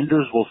Bernie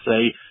Sanders will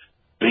say,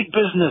 big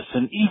business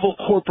and evil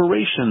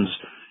corporations,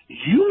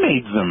 you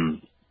made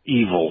them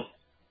evil.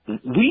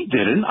 We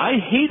didn't. I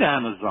hate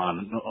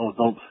Amazon.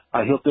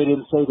 I hope they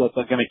didn't say that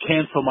they're going to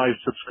cancel my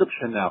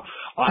subscription now.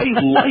 I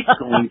like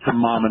going to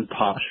mom and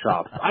pop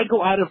shops. I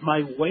go out of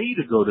my way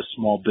to go to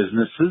small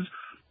businesses,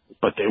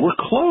 but they were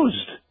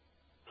closed.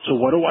 So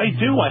what do?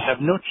 I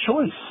have no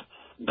choice.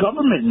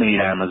 Government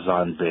made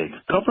Amazon big.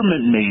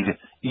 Government made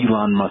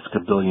Elon Musk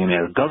a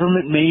billionaire.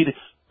 Government made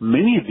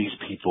many of these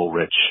people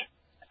rich.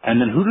 And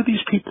then who do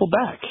these people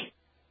back?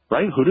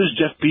 Right? Who does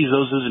Jeff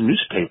Bezos'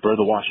 newspaper,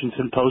 the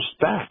Washington Post,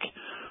 back?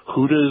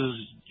 Who does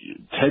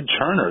Ted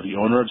Turner, the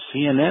owner of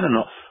CNN,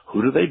 and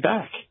who do they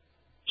back?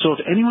 So if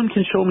anyone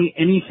can show me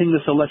anything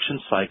this election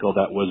cycle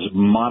that was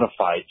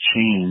modified,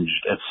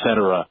 changed,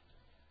 etc.,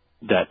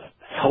 that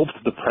helped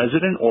the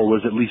president or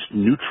was at least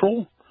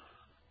neutral,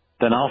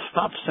 then I'll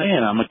stop saying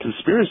I'm a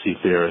conspiracy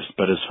theorist.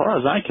 But as far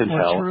as I can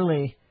tell,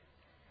 truly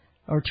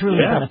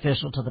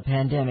beneficial to the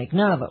pandemic,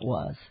 none of it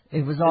was.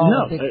 It was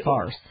all a big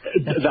farce.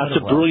 That's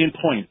a brilliant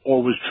point.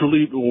 Or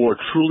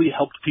truly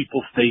helped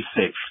people stay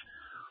safe.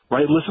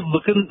 Right? Listen,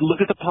 look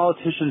at the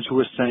politicians who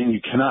are saying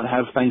you cannot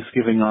have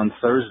Thanksgiving on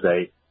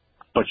Thursday,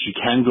 but you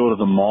can go to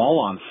the mall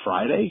on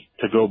Friday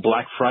to go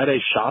Black Friday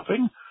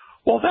shopping.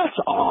 Well, that's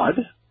odd.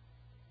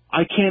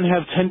 I can't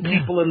have 10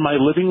 people in my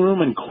living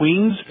room in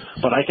Queens,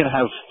 but I can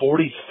have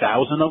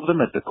 40,000 of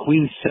them at the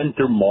Queens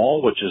Center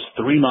Mall, which is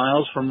 3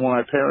 miles from where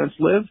my parents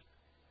live.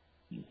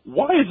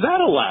 Why is that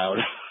allowed?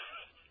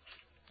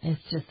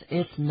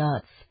 It's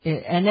nuts.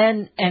 And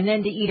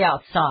then to eat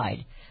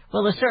outside.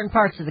 Well, there's certain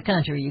parts of the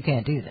country you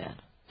can't do that.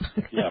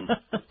 Yeah.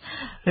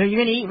 You're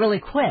going to eat really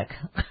quick.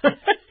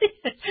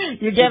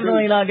 You're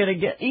definitely not going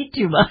to eat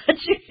too much.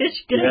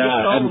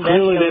 And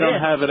clearly they don't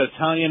have an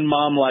Italian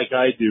mom like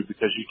I do,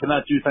 because you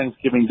cannot do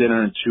Thanksgiving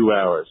dinner in 2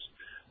 hours.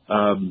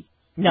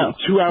 No.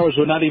 2 hours,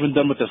 we're not even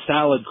done with the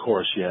salad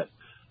course yet.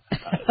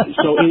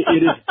 So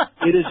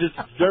it is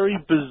just very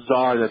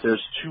bizarre that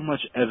there's too much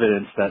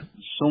evidence that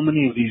so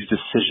many of these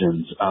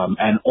decisions,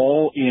 and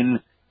all in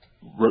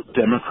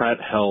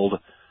Democrat-held,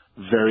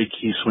 very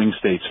key swing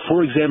states.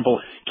 For example,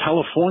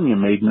 California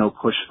made no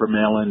push for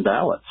mail-in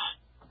ballots.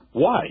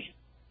 Why?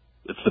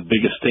 It's the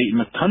biggest state in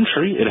the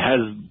country. It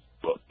has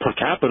per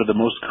capita the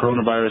most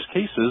coronavirus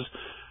cases.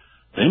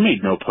 They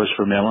made no push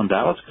for mail-in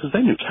ballots because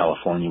they knew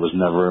California was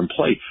never in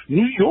play.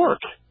 New York,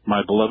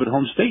 my beloved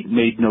home state,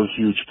 made no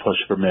huge push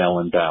for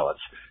mail-in ballots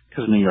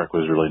because New York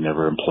was really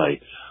never in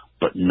play.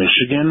 But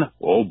Michigan,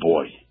 oh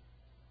boy.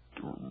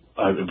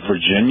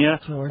 Virginia,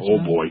 Georgia. Oh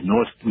boy.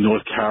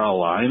 North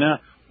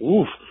Carolina,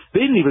 oof. They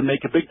didn't even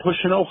make a big push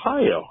in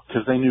Ohio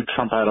because they knew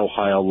Trump had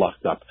Ohio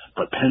locked up.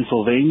 But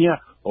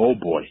Pennsylvania, oh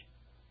boy.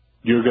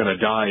 You're going to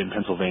die in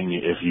Pennsylvania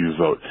if you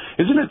vote.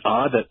 Isn't it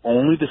odd that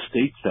only the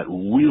states that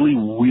really,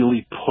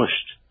 really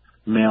pushed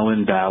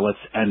mail-in ballots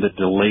and the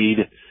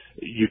delayed,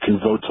 you can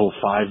vote till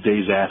 5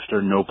 days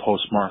after, no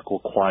postmark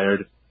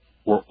required,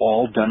 were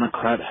all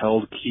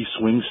Democrat-held key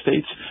swing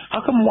states?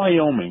 How come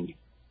Wyoming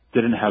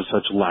didn't have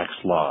such lax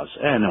laws?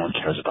 No one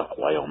cares about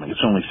Wyoming.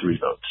 It's only 3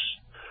 votes.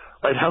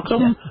 Right? How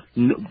come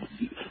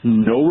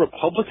no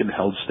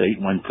Republican-held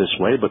state went this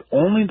way, but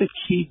only the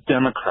key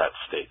Democrat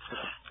states?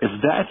 If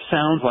that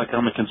sounds like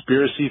I'm a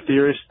conspiracy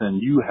theorist, then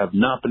you have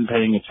not been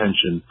paying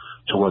attention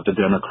to what the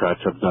Democrats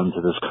have done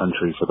to this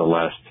country for the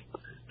last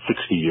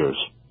 60 years.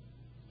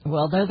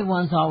 Well, they're the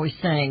ones always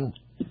saying,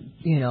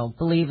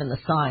 believe in the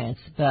science,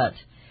 but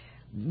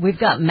we've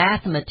got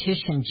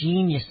mathematician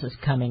geniuses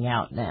coming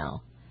out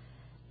now,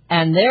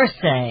 and they're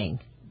saying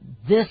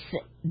this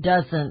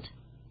doesn't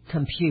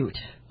compute.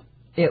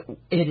 It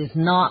is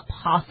not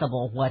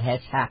possible what has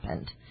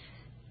happened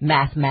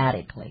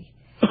mathematically.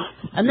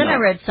 And then I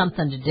read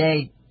something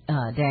today,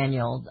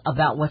 Daniel,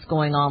 about what's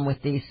going on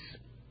with this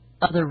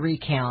other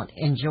recount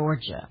in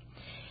Georgia.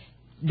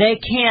 They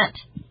can't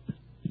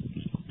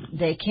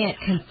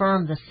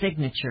confirm the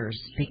signatures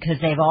because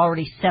they've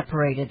already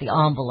separated the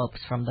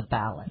envelopes from the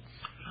ballots.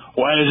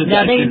 Why is it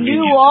now, they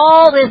knew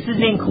all this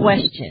is in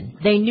question.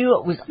 They knew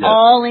it was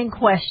all in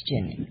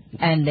question,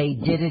 and they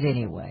did it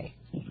anyway.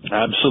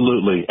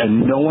 Absolutely.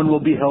 And no one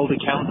will be held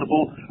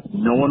accountable.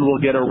 No one will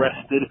get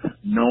arrested.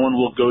 No one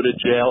will go to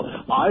jail.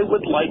 I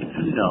would like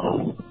to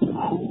know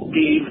who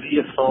gave the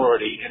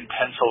authority in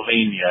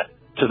Pennsylvania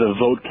to the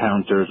vote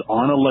counters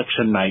on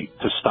election night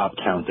to stop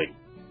counting.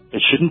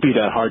 It shouldn't be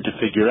that hard to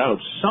figure out.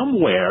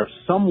 Somewhere,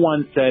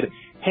 someone said,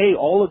 hey,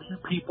 all of you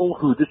people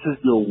who this is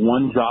your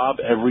one job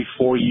every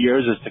 4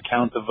 years is to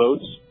count the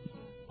votes,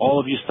 all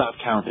of you stop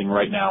counting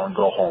right now and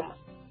go home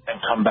and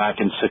come back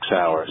in 6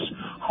 hours.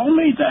 Who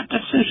made that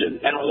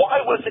decision, and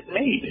why was it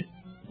made?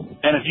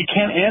 And if you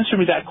can't answer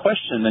me that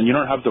question, then you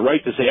don't have the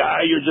right to say,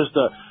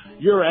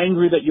 you're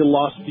angry that you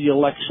lost the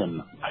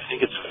election. I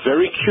think it's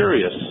very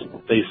curious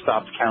they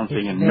stopped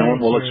counting, and no one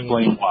will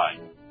explain why.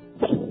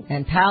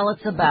 And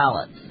pallets of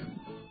ballots.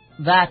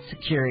 That's a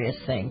curious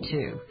thing,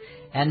 too.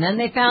 And then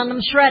they found them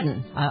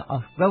shredding.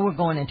 Well, we're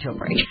going into a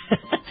break.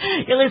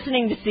 You're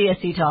listening to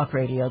CSC Talk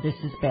Radio. This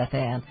is Beth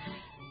Ann.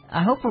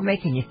 I hope we're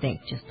making you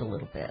think just a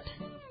little bit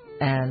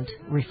and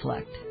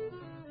reflect.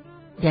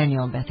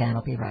 Daniel and Beth Ann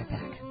will be right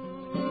back.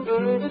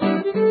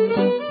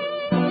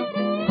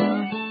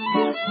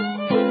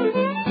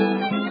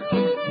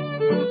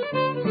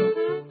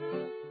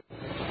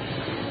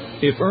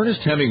 If Ernest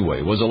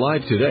Hemingway was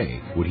alive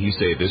today, would he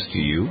say this to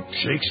you?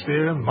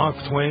 Shakespeare, Mark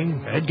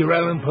Twain, Edgar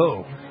Allan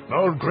Poe,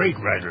 all great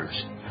writers.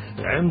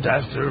 And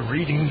after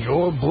reading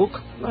your book,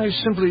 I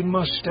simply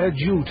must add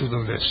you to the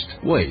list.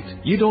 Wait,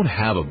 you don't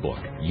have a book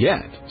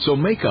yet. So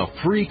make a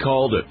free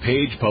call to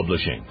Page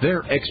Publishing.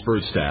 Their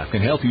expert staff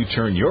can help you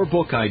turn your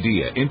book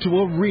idea into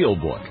a real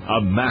book,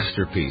 a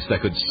masterpiece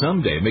that could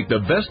someday make the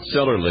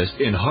bestseller list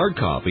in hard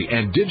copy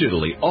and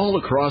digitally all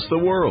across the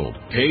world.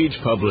 Page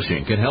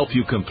Publishing can help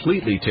you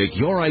completely take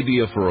your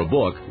idea for a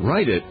book,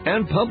 write it,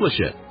 and publish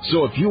it.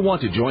 So if you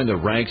want to join the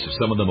ranks of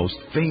some of the most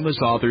famous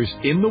authors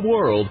in the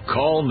world,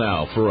 call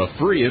now for a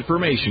free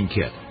information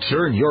kit.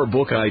 Turn your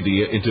book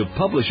idea into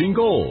publishing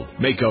gold.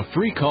 Make a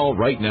free call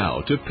right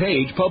now to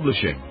Page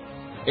Publishing.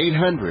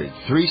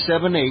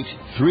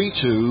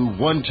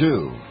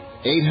 800-378-3212.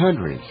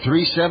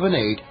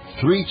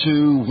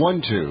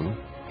 800-378-3212.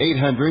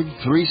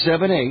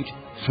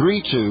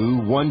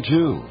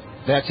 800-378-3212.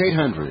 That's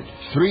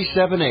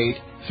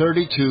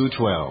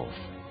 800-378-3212.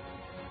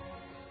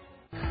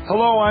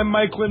 Hello, I'm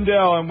Mike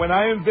Lindell, and when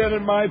I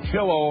invented My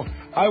Pillow,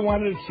 I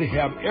wanted to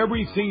have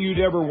everything you'd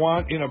ever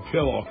want in a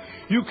pillow.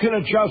 You can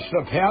adjust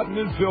the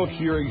patented fill to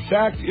your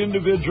exact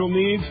individual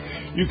needs.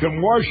 You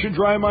can wash and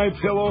dry My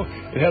Pillow.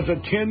 It has a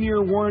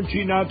 10-year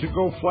warranty not to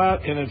go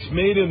flat, and it's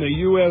made in the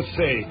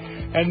USA.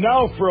 And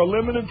now, for a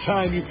limited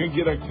time, you can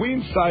get a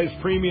queen-size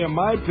premium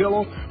My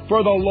Pillow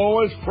for the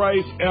lowest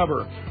price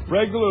ever.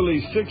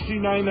 Regularly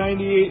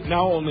 $69.98,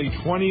 now only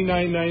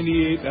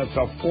 $29.98. That's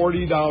a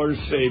 $40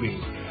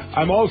 savings.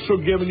 I'm also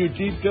giving you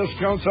deep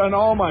discounts on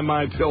all my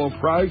MyPillow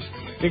products,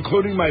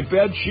 including my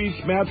bed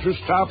sheets, mattress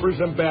toppers,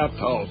 and bath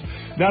towels.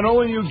 Not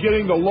only are you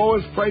getting the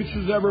lowest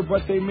prices ever,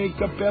 but they make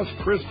the best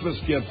Christmas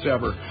gifts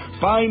ever.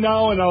 Buy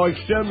now, and I'll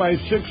extend my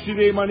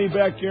 60-day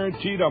money-back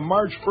guarantee to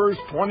March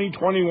 1st,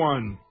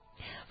 2021.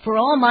 For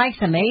all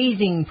Mike's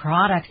amazing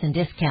products and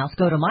discounts,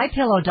 go to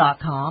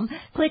MyPillow.com,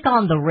 click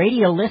on the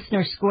Radio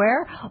Listener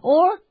Square,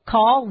 or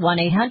call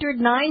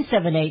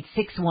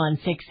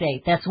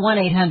 1-800-978-6168. That's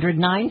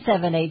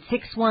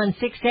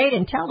 1-800-978-6168,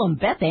 and tell them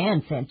Beth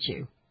Ann sent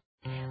you.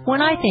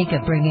 When I think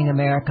of bringing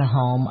America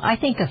home, I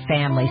think of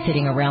family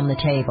sitting around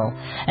the table.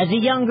 As a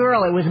young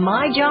girl, it was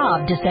my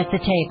job to set the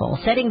table.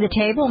 Setting the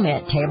table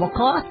meant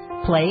tablecloth,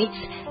 plates,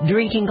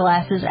 drinking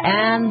glasses,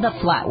 and the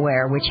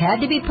flatware, which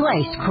had to be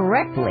placed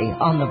correctly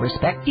on the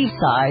respective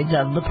sides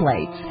of the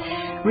plates.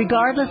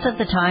 Regardless of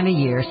the time of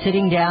year,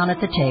 sitting down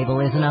at the table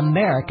is an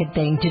American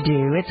thing to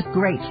do. It's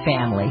great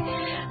family.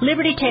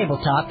 Liberty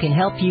Tabletop can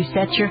help you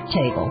set your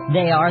table.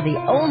 They are the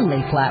only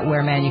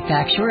flatware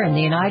manufacturer in the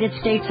United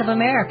States of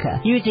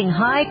America, using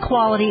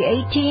high-quality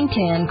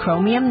 1810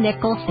 chromium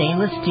nickel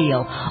stainless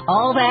steel.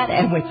 All that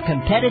and with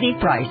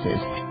competitive prices.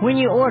 When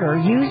you order,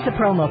 use the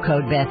promo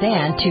code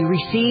BethAnn to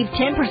receive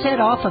 10%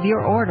 off of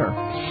your order.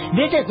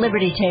 Visit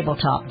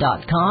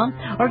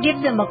LibertyTabletop.com or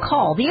give them a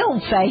call the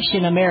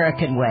old-fashioned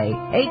American way.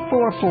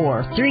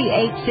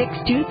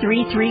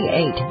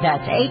 844-386-2338.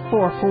 That's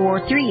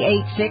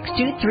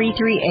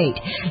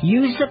 844-386-2338.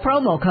 Use the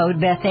promo code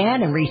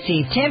BethAnn and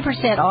receive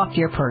 10% off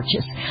your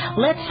purchase.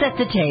 Let's set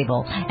the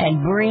table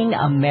and bring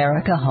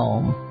America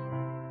home.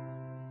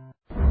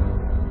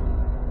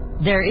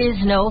 There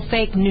is no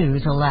fake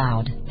news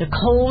allowed. The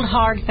cold,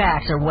 hard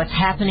facts are what's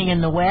happening in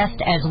the West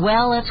as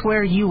well as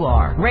where you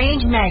are.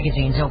 Range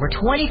Magazine's over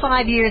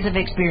 25 years of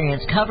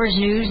experience covers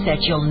news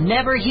that you'll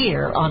never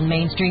hear on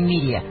mainstream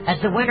media. As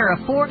the winner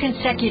of 4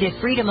 consecutive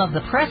Freedom of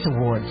the Press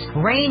Awards,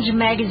 Range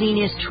Magazine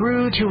is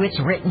true to its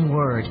written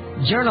word.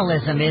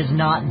 Journalism is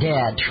not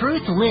dead.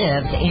 Truth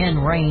lives in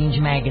Range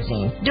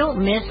Magazine.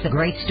 Don't miss the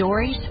great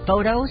stories,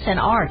 photos, and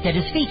art that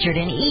is featured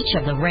in each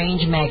of the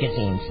Range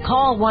magazines.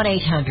 Call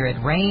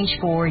 1-800-RANGE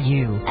for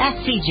you.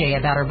 Ask CJ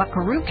about her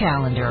Buckaroo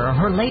calendar or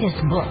her latest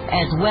book,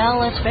 as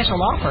well as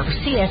special offer for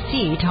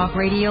CSC Talk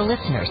Radio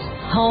listeners.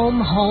 Home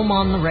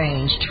on the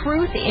Range.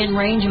 Truth in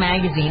Range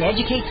Magazine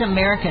educates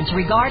Americans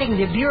regarding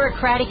the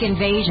bureaucratic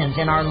invasions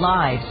in our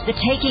lives, the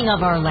taking of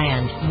our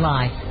land,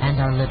 life,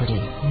 and our liberty.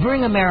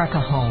 Bring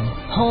America home.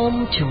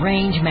 Home to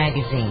Range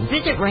Magazine.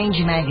 Visit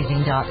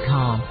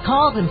rangemagazine.com.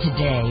 Call them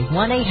today,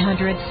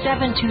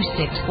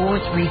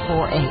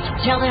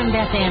 1-800-726-4348. Tell them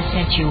Beth Ann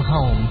sent you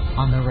home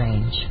on the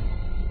Range.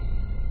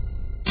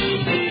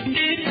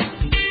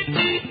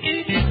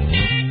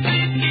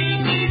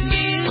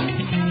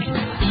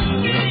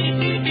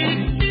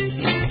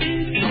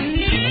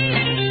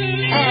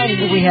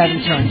 And we have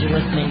returned. You're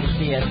listening to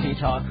WESC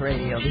Talk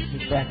Radio. This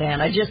is Beth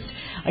Ann. I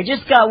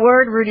just got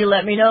word. Rudy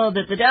let me know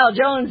that the Dow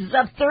Jones is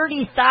up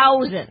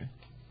 30,000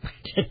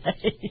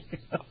 today.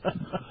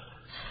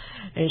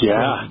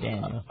 Yeah,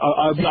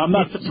 I'm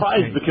not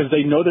surprised because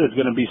they know that it's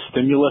going to be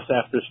stimulus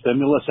after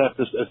stimulus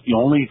after. It's the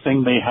only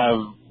thing they have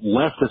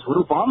left is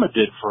what Obama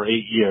did for 8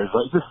 years.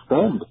 Like, just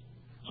spend.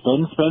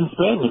 And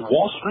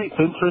Wall Street's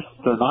interests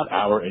are not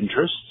our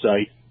interests.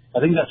 I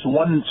think that's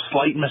one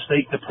slight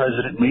mistake the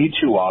president made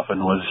too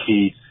often was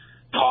he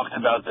talked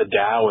about the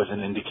Dow as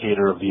an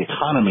indicator of the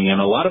economy, and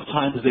a lot of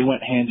times they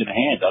went hand in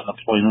hand.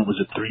 Unemployment was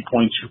at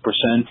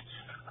 3.2%.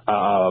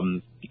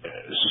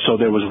 So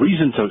there was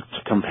reason to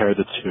compare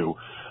the two.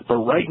 But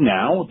right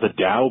now, the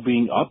Dow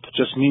being up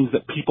just means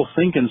that people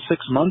think in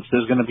 6 months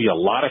there's going to be a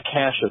lot of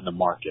cash in the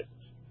market.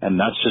 And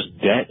that's just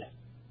debt.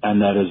 And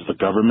that is the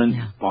government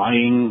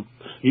buying.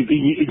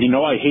 You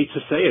know, I hate to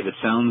say it. It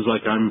sounds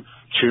like I'm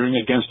cheering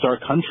against our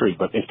country.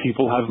 But if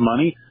people have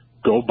money,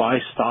 go buy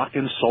stock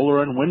in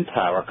solar and wind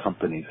power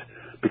companies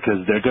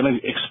because they're going to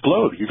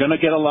explode. You're going to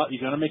get a lot. You're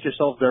going to make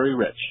yourself very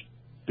rich.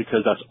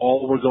 Because that's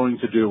all we're going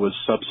to do is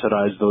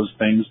subsidize those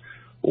things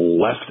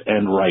left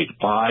and right.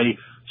 Buy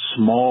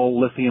small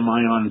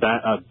lithium-ion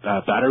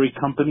battery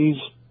companies.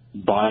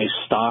 Buy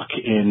stock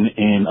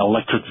in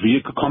electric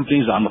vehicle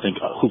companies. I don't think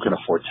who can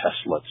afford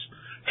Tesla. It's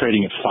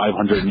trading at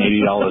 $580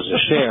 a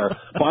share.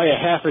 Buy a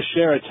half a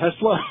share of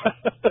Tesla.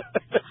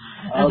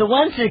 And the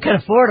ones that can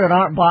afford it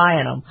aren't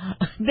buying them.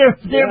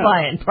 They're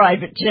buying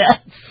private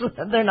jets.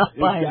 They're not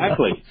buying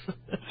exactly.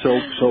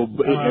 Those.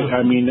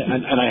 I mean,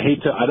 and I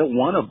hate to. I don't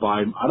want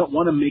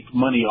to make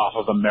money off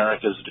of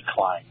America's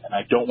decline, and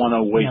I don't want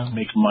to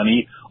make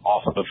money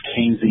off of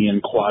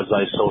Keynesian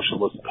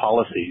quasi-socialist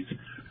policies.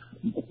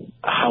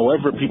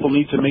 However, people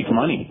need to make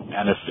money,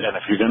 and if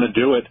you're going to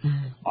do it,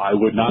 I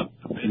would not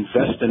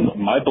invest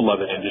in my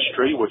beloved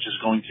industry, which is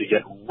going to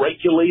get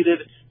regulated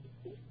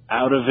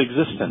out of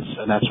existence,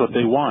 and that's what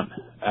they want.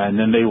 And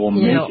then they will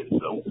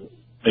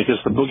make us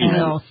the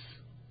boogeyman.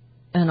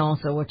 And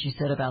also what you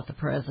said about the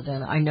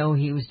president. I know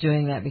he was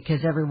doing that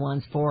because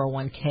everyone's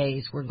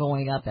 401ks were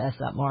going up as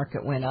that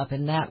market went up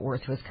and net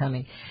worth was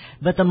coming.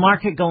 But the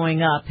market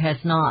going up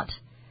has not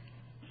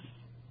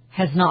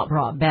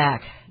brought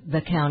back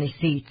the county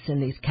seats in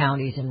these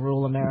counties in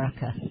rural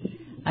America.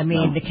 I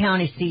mean, the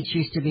county seats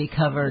used to be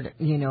covered,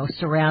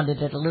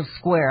 surrounded at a little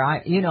square.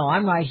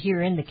 I'm right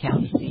here in the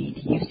county seat.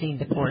 You've seen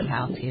the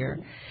courthouse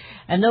here.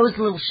 And those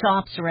little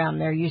shops around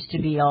there used to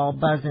be all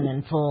buzzing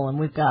and full, and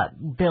we've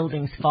got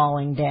buildings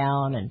falling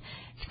down and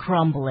it's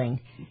crumbling.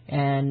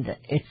 And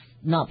it's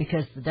not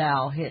because the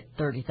Dow hit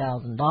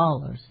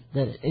 $30,000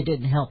 that it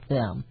didn't help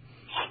them.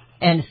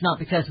 And it's not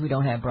because we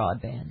don't have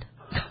broadband.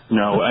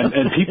 No,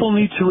 and people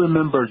need to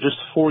remember just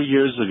 4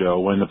 years ago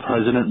when the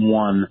president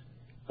won,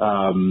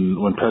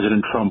 when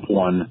President Trump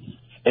won,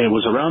 it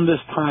was around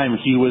this time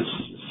he was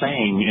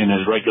saying in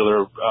his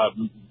regular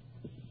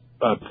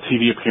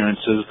TV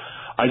appearances,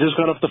 I just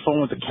got off the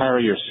phone with the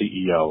Carrier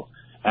CEO,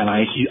 and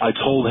I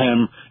told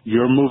him,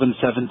 you're moving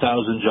 7,000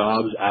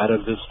 jobs out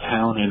of this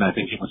town in, I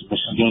think it was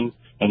Michigan,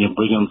 and you're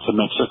bringing them to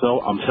Mexico.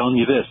 I'm telling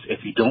you this, if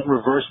you don't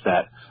reverse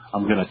that,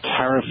 I'm going to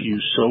tariff you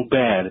so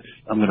bad,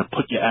 I'm going to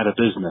put you out of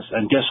business.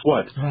 And guess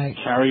what? Right.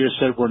 Carrier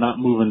said we're not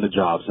moving the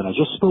jobs. And I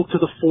just spoke to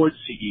the Ford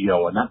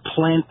CEO, and that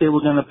plant they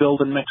were going to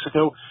build in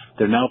Mexico,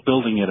 they're now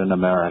building it in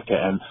America.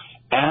 And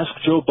ask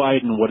Joe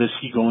Biden, what is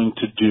he going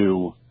to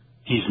do?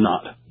 He's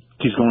not.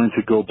 He's going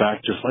to go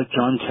back just like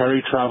John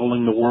Kerry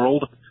traveling the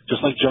world,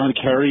 just like John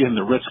Kerry and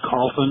the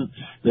Ritz-Carlton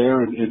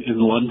there in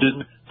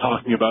London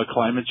talking about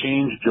climate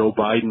change. Joe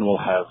Biden will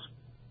have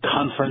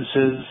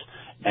conferences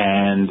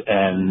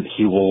and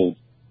he will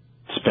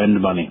spend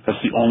money. That's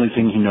the only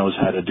thing he knows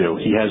how to do.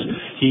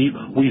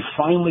 We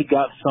finally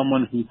got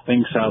someone who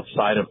thinks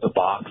outside of the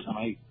box, and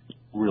I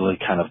really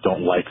kind of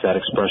don't like that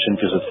expression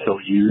because it's so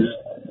used.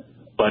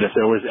 But if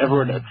there was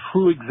ever a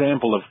true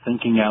example of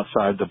thinking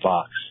outside the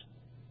box,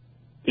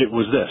 it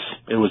was this.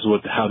 It was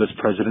how this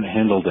president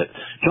handled it.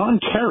 John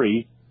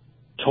Kerry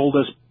told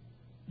us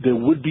there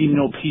would be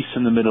no peace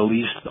in the Middle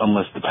East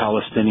unless the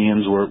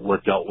Palestinians were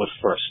dealt with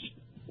first.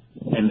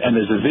 And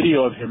there's a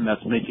video of him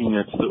that's making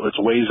its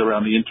ways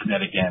around the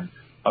internet again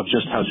of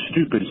just how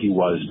stupid he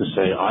was to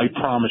say, I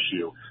promise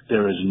you,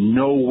 there is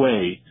no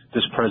way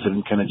this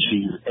president can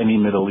achieve any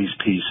Middle East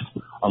peace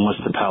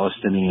unless the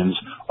Palestinians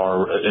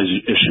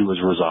issue is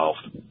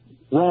resolved.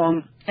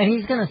 Wrong. And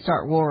he's going to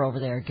start war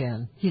over there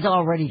again. He's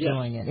already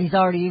doing it. He's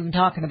already even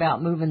talking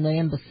about moving the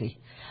embassy.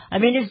 I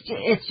mean,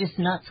 it's just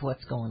nuts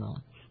what's going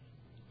on.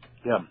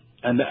 Yeah.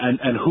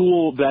 And who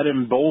will that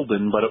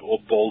embolden? But it will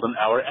embolden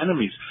our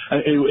enemies.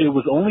 It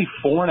was only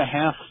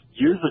 4.5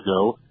 years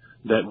ago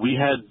that we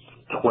had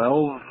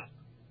 12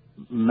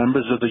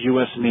 members of the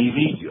U.S.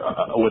 Navy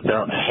with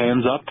their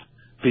hands up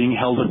being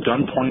held at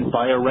gunpoint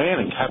by Iran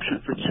and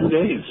captured for 2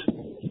 days.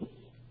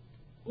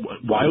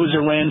 Why was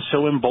Iran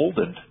so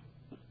emboldened?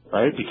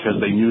 Right? Because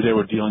they knew they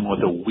were dealing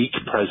with a weak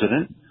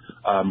president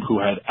who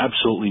had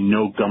absolutely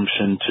no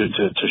gumption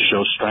to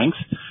show strength,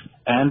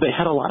 and they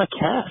had a lot of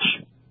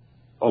cash.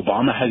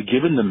 Obama had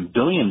given them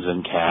billions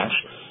in cash,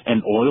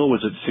 and oil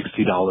was at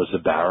 $60 a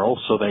barrel,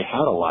 so they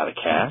had a lot of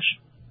cash.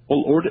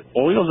 Well,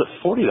 oil's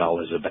at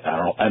 $40 a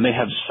barrel, and they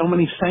have so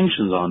many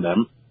sanctions on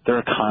them, their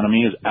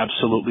economy is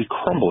absolutely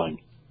crumbling.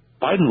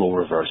 Biden will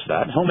reverse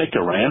that. He'll make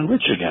Iran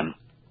rich again.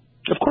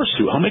 Of course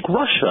he will. He'll make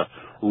Russia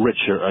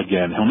richer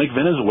again. He'll make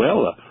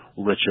Venezuela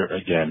richer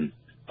again.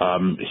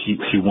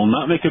 He will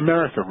not make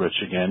America rich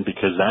again,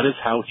 because that is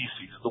how he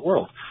sees the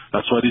world.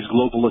 That's why these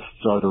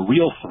globalists are the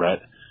real threat.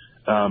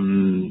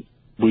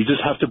 We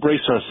just have to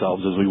brace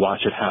ourselves as we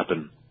watch it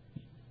happen.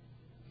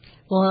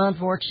 Well,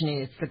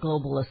 unfortunately, it's the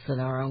globalists in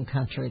our own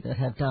country that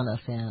have done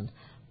us in,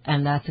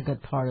 and that's a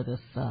good part of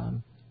this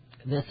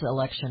this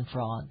election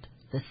fraud,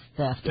 this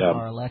theft of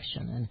our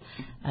election,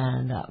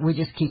 and we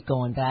just keep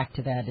going back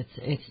to that.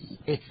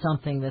 It's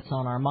something that's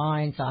on our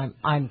minds.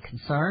 I'm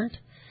concerned.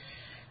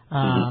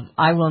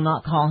 I will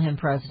not call him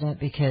president,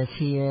 because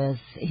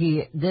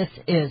this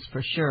is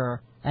for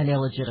sure an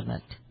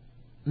illegitimate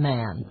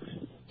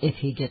man if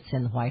he gets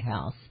in the White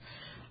House.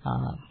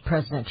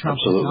 President Trump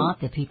is not.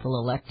 The people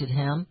elected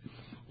him.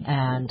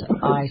 And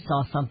I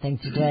saw something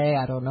today,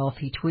 I don't know if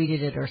he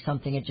tweeted it or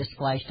something, it just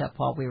flashed up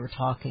while we were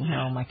talking here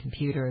on my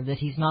computer, that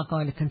he's not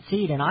going to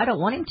concede, and I don't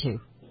want him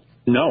to.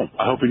 No,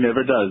 I hope he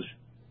never does.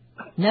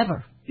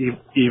 Never.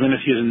 Even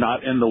if he's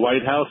not in the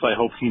White House, I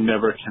hope he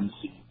never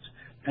concedes.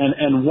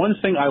 And one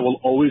thing I will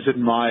always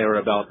admire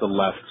about the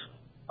left,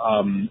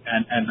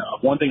 and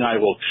one thing I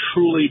will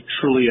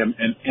truly am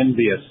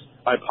envious.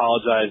 I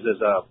apologize,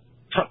 there's a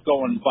truck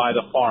going by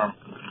the farm.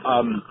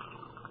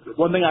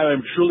 One thing I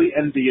am truly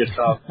envious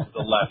of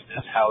the left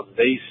is how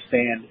they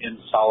stand in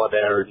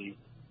solidarity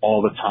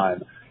all the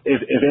time.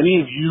 If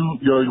any of you,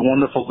 your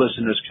wonderful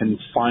listeners, can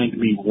find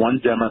me one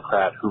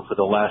Democrat who for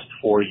the last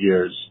 4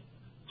 years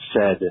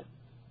said,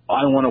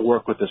 I want to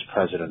work with this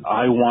president.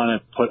 I want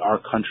to put our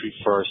country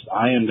first.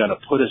 I am going to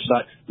put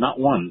aside, not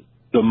one,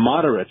 the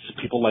moderates,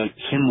 people like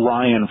Tim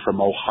Ryan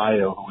from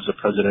Ohio, who was a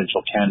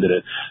presidential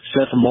candidate,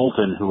 Seth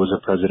Moulton, who was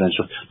a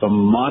presidential, the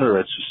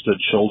moderates who stood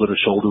shoulder to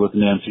shoulder with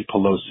Nancy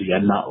Pelosi,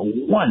 and not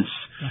once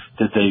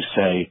did they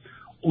say,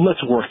 let's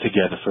work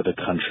together for the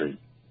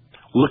country.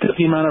 Look at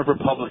the amount of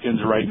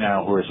Republicans right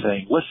now who are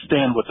saying, let's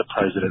stand with the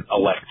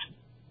president-elect,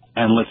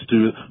 and let's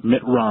do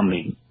Mitt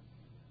Romney,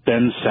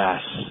 Ben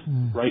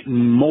Sasse, right?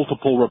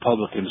 Multiple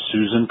Republicans,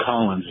 Susan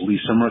Collins,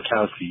 Lisa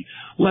Murkowski.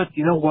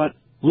 You know what?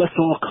 Let's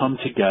all come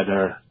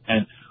together,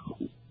 and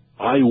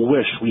I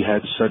wish we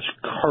had such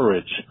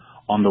courage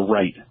on the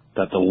right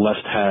that the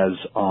left has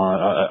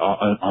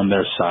on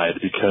their side,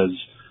 because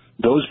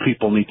those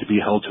people need to be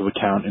held to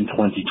account in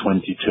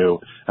 2022,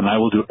 and I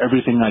will do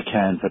everything I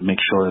can to make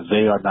sure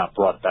they are not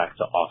brought back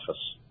to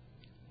office.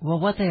 Well,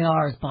 what they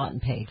are is bought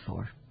and paid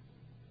for.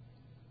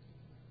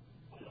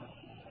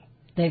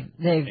 They've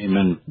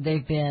Amen.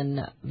 They've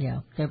been,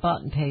 they're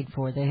bought and paid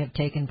for. They have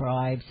taken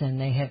bribes, and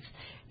they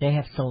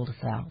have sold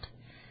us out.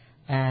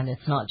 And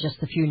it's not just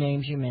the few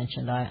names you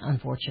mentioned.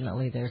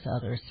 Unfortunately, there's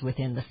others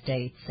within the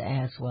states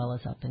as well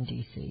as up in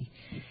D.C.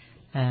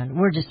 And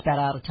we're just about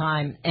out of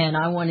time. And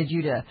I wanted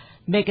you to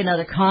make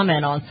another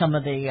comment on some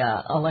of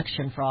the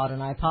election fraud.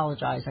 And I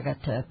apologize. I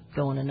got to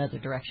go in another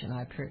direction.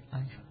 I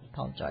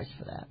apologize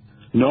for that.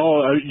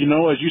 No, as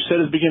you said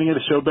at the beginning of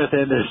the show, Beth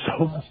Ann, there's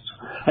so much.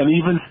 And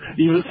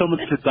even someone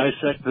could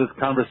dissect this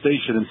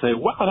conversation and say,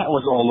 wow, that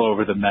was all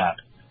over the map.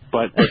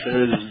 But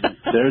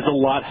there's a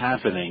lot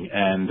happening,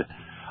 and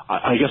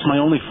I guess my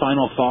only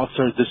final thoughts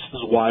are this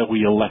is why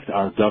we elect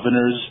our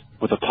governors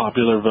with a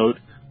popular vote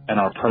and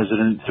our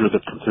president through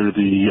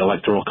the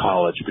Electoral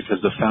College, because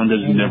the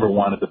founders never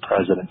wanted the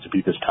president to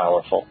be this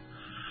powerful.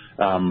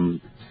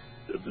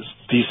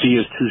 D.C.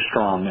 is too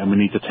strong, and we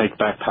need to take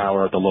back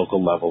power at the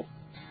local level.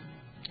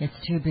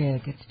 It's too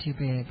big. It's too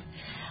big.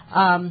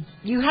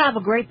 You have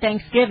a great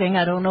Thanksgiving.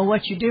 I don't know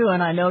what you do,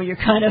 and I know you're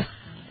kind of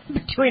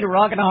between a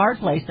rock and a hard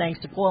place thanks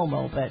to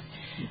Cuomo, but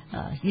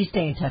you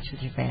stay in touch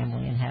with your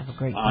family and have a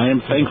great Thanksgiving. I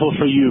am thankful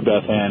for you,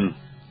 Beth Ann.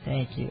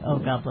 Thank you. Oh,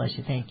 God bless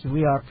you. Thank you.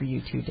 We are for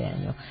you too,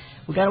 Daniel.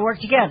 We've got to work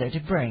together to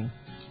bring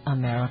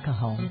America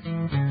home.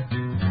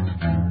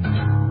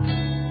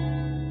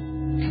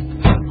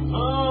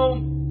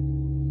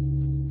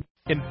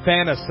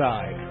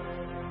 Infanticide.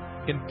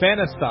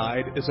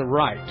 Infanticide is a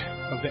rite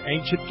of the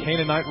ancient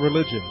Canaanite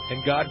religion,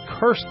 and God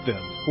cursed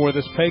them for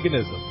this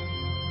paganism.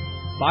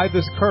 By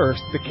this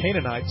curse, the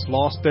Canaanites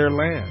lost their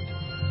land.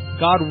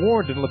 God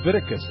warned in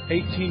Leviticus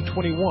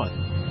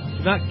 18:21,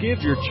 do not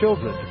give your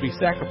children to be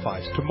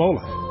sacrificed to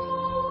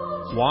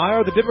Moloch. Why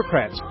are the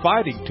Democrats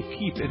fighting to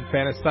keep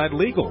infanticide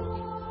legal?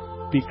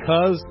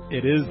 Because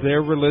it is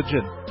their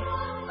religion.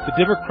 The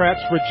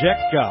Democrats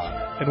reject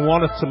God and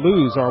want us to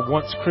lose our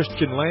once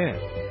Christian land.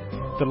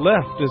 The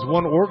left is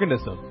one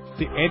organism,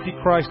 the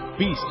Antichrist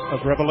beast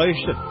of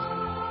Revelation.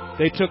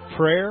 They took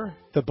prayer,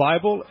 the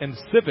Bible, and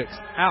civics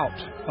out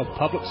of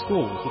public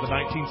schools in the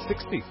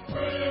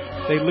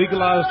 1960s. They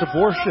legalized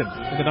abortion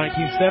in the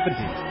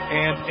 1970s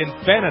and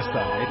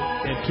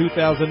infanticide in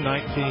 2019.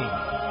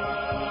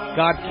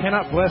 God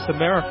cannot bless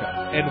America,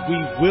 and we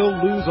will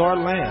lose our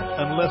land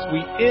unless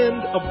we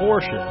end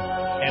abortion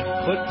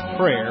and put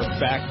prayer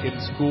back in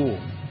school.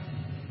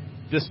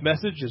 This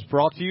message is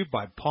brought to you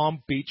by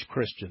Palm Beach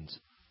Christians.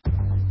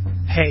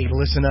 Hey,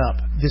 listen up.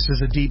 This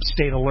is a deep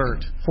state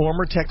alert.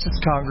 Former Texas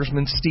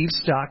Congressman Steve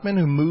Stockman,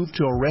 who moved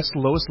to arrest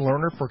Lois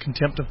Lerner for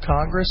contempt of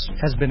Congress,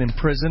 has been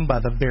imprisoned by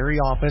the very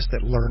office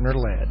that Lerner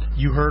led.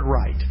 You heard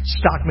right.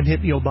 Stockman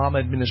hit the Obama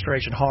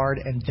administration hard,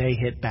 and they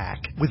hit back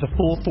with the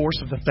full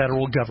force of the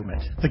federal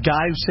government. The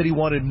guy who said he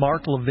wanted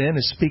Mark Levin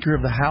as Speaker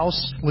of the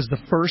House was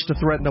the first to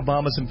threaten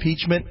Obama's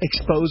impeachment,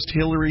 exposed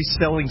Hillary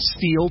selling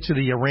steel to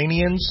the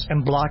Iranians,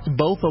 and blocked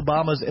both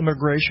Obama's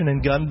immigration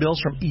and gun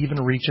bills from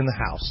even reaching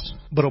the House.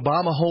 But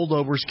Obama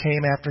holdovers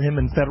came after him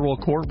in federal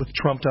court with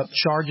trumped-up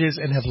charges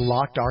and have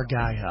locked our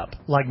guy up.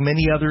 Like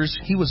many others,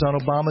 he was on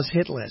Obama's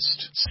hit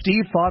list.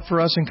 Steve fought for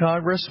us in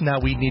Congress.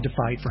 Now we need to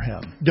fight for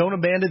him. Don't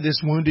abandon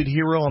this wounded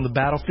hero on the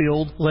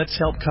battlefield. Let's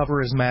help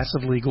cover his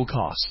massive legal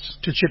costs.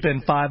 To chip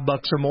in $5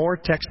 or more,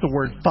 text the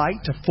word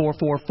FIGHT to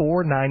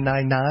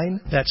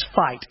 444-999. That's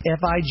FIGHT,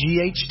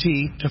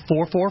 F-I-G-H-T, to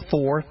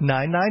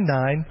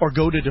 444-999, or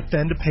go to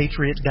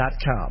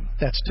defendapatriot.com.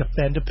 That's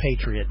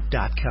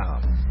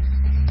defendapatriot.com.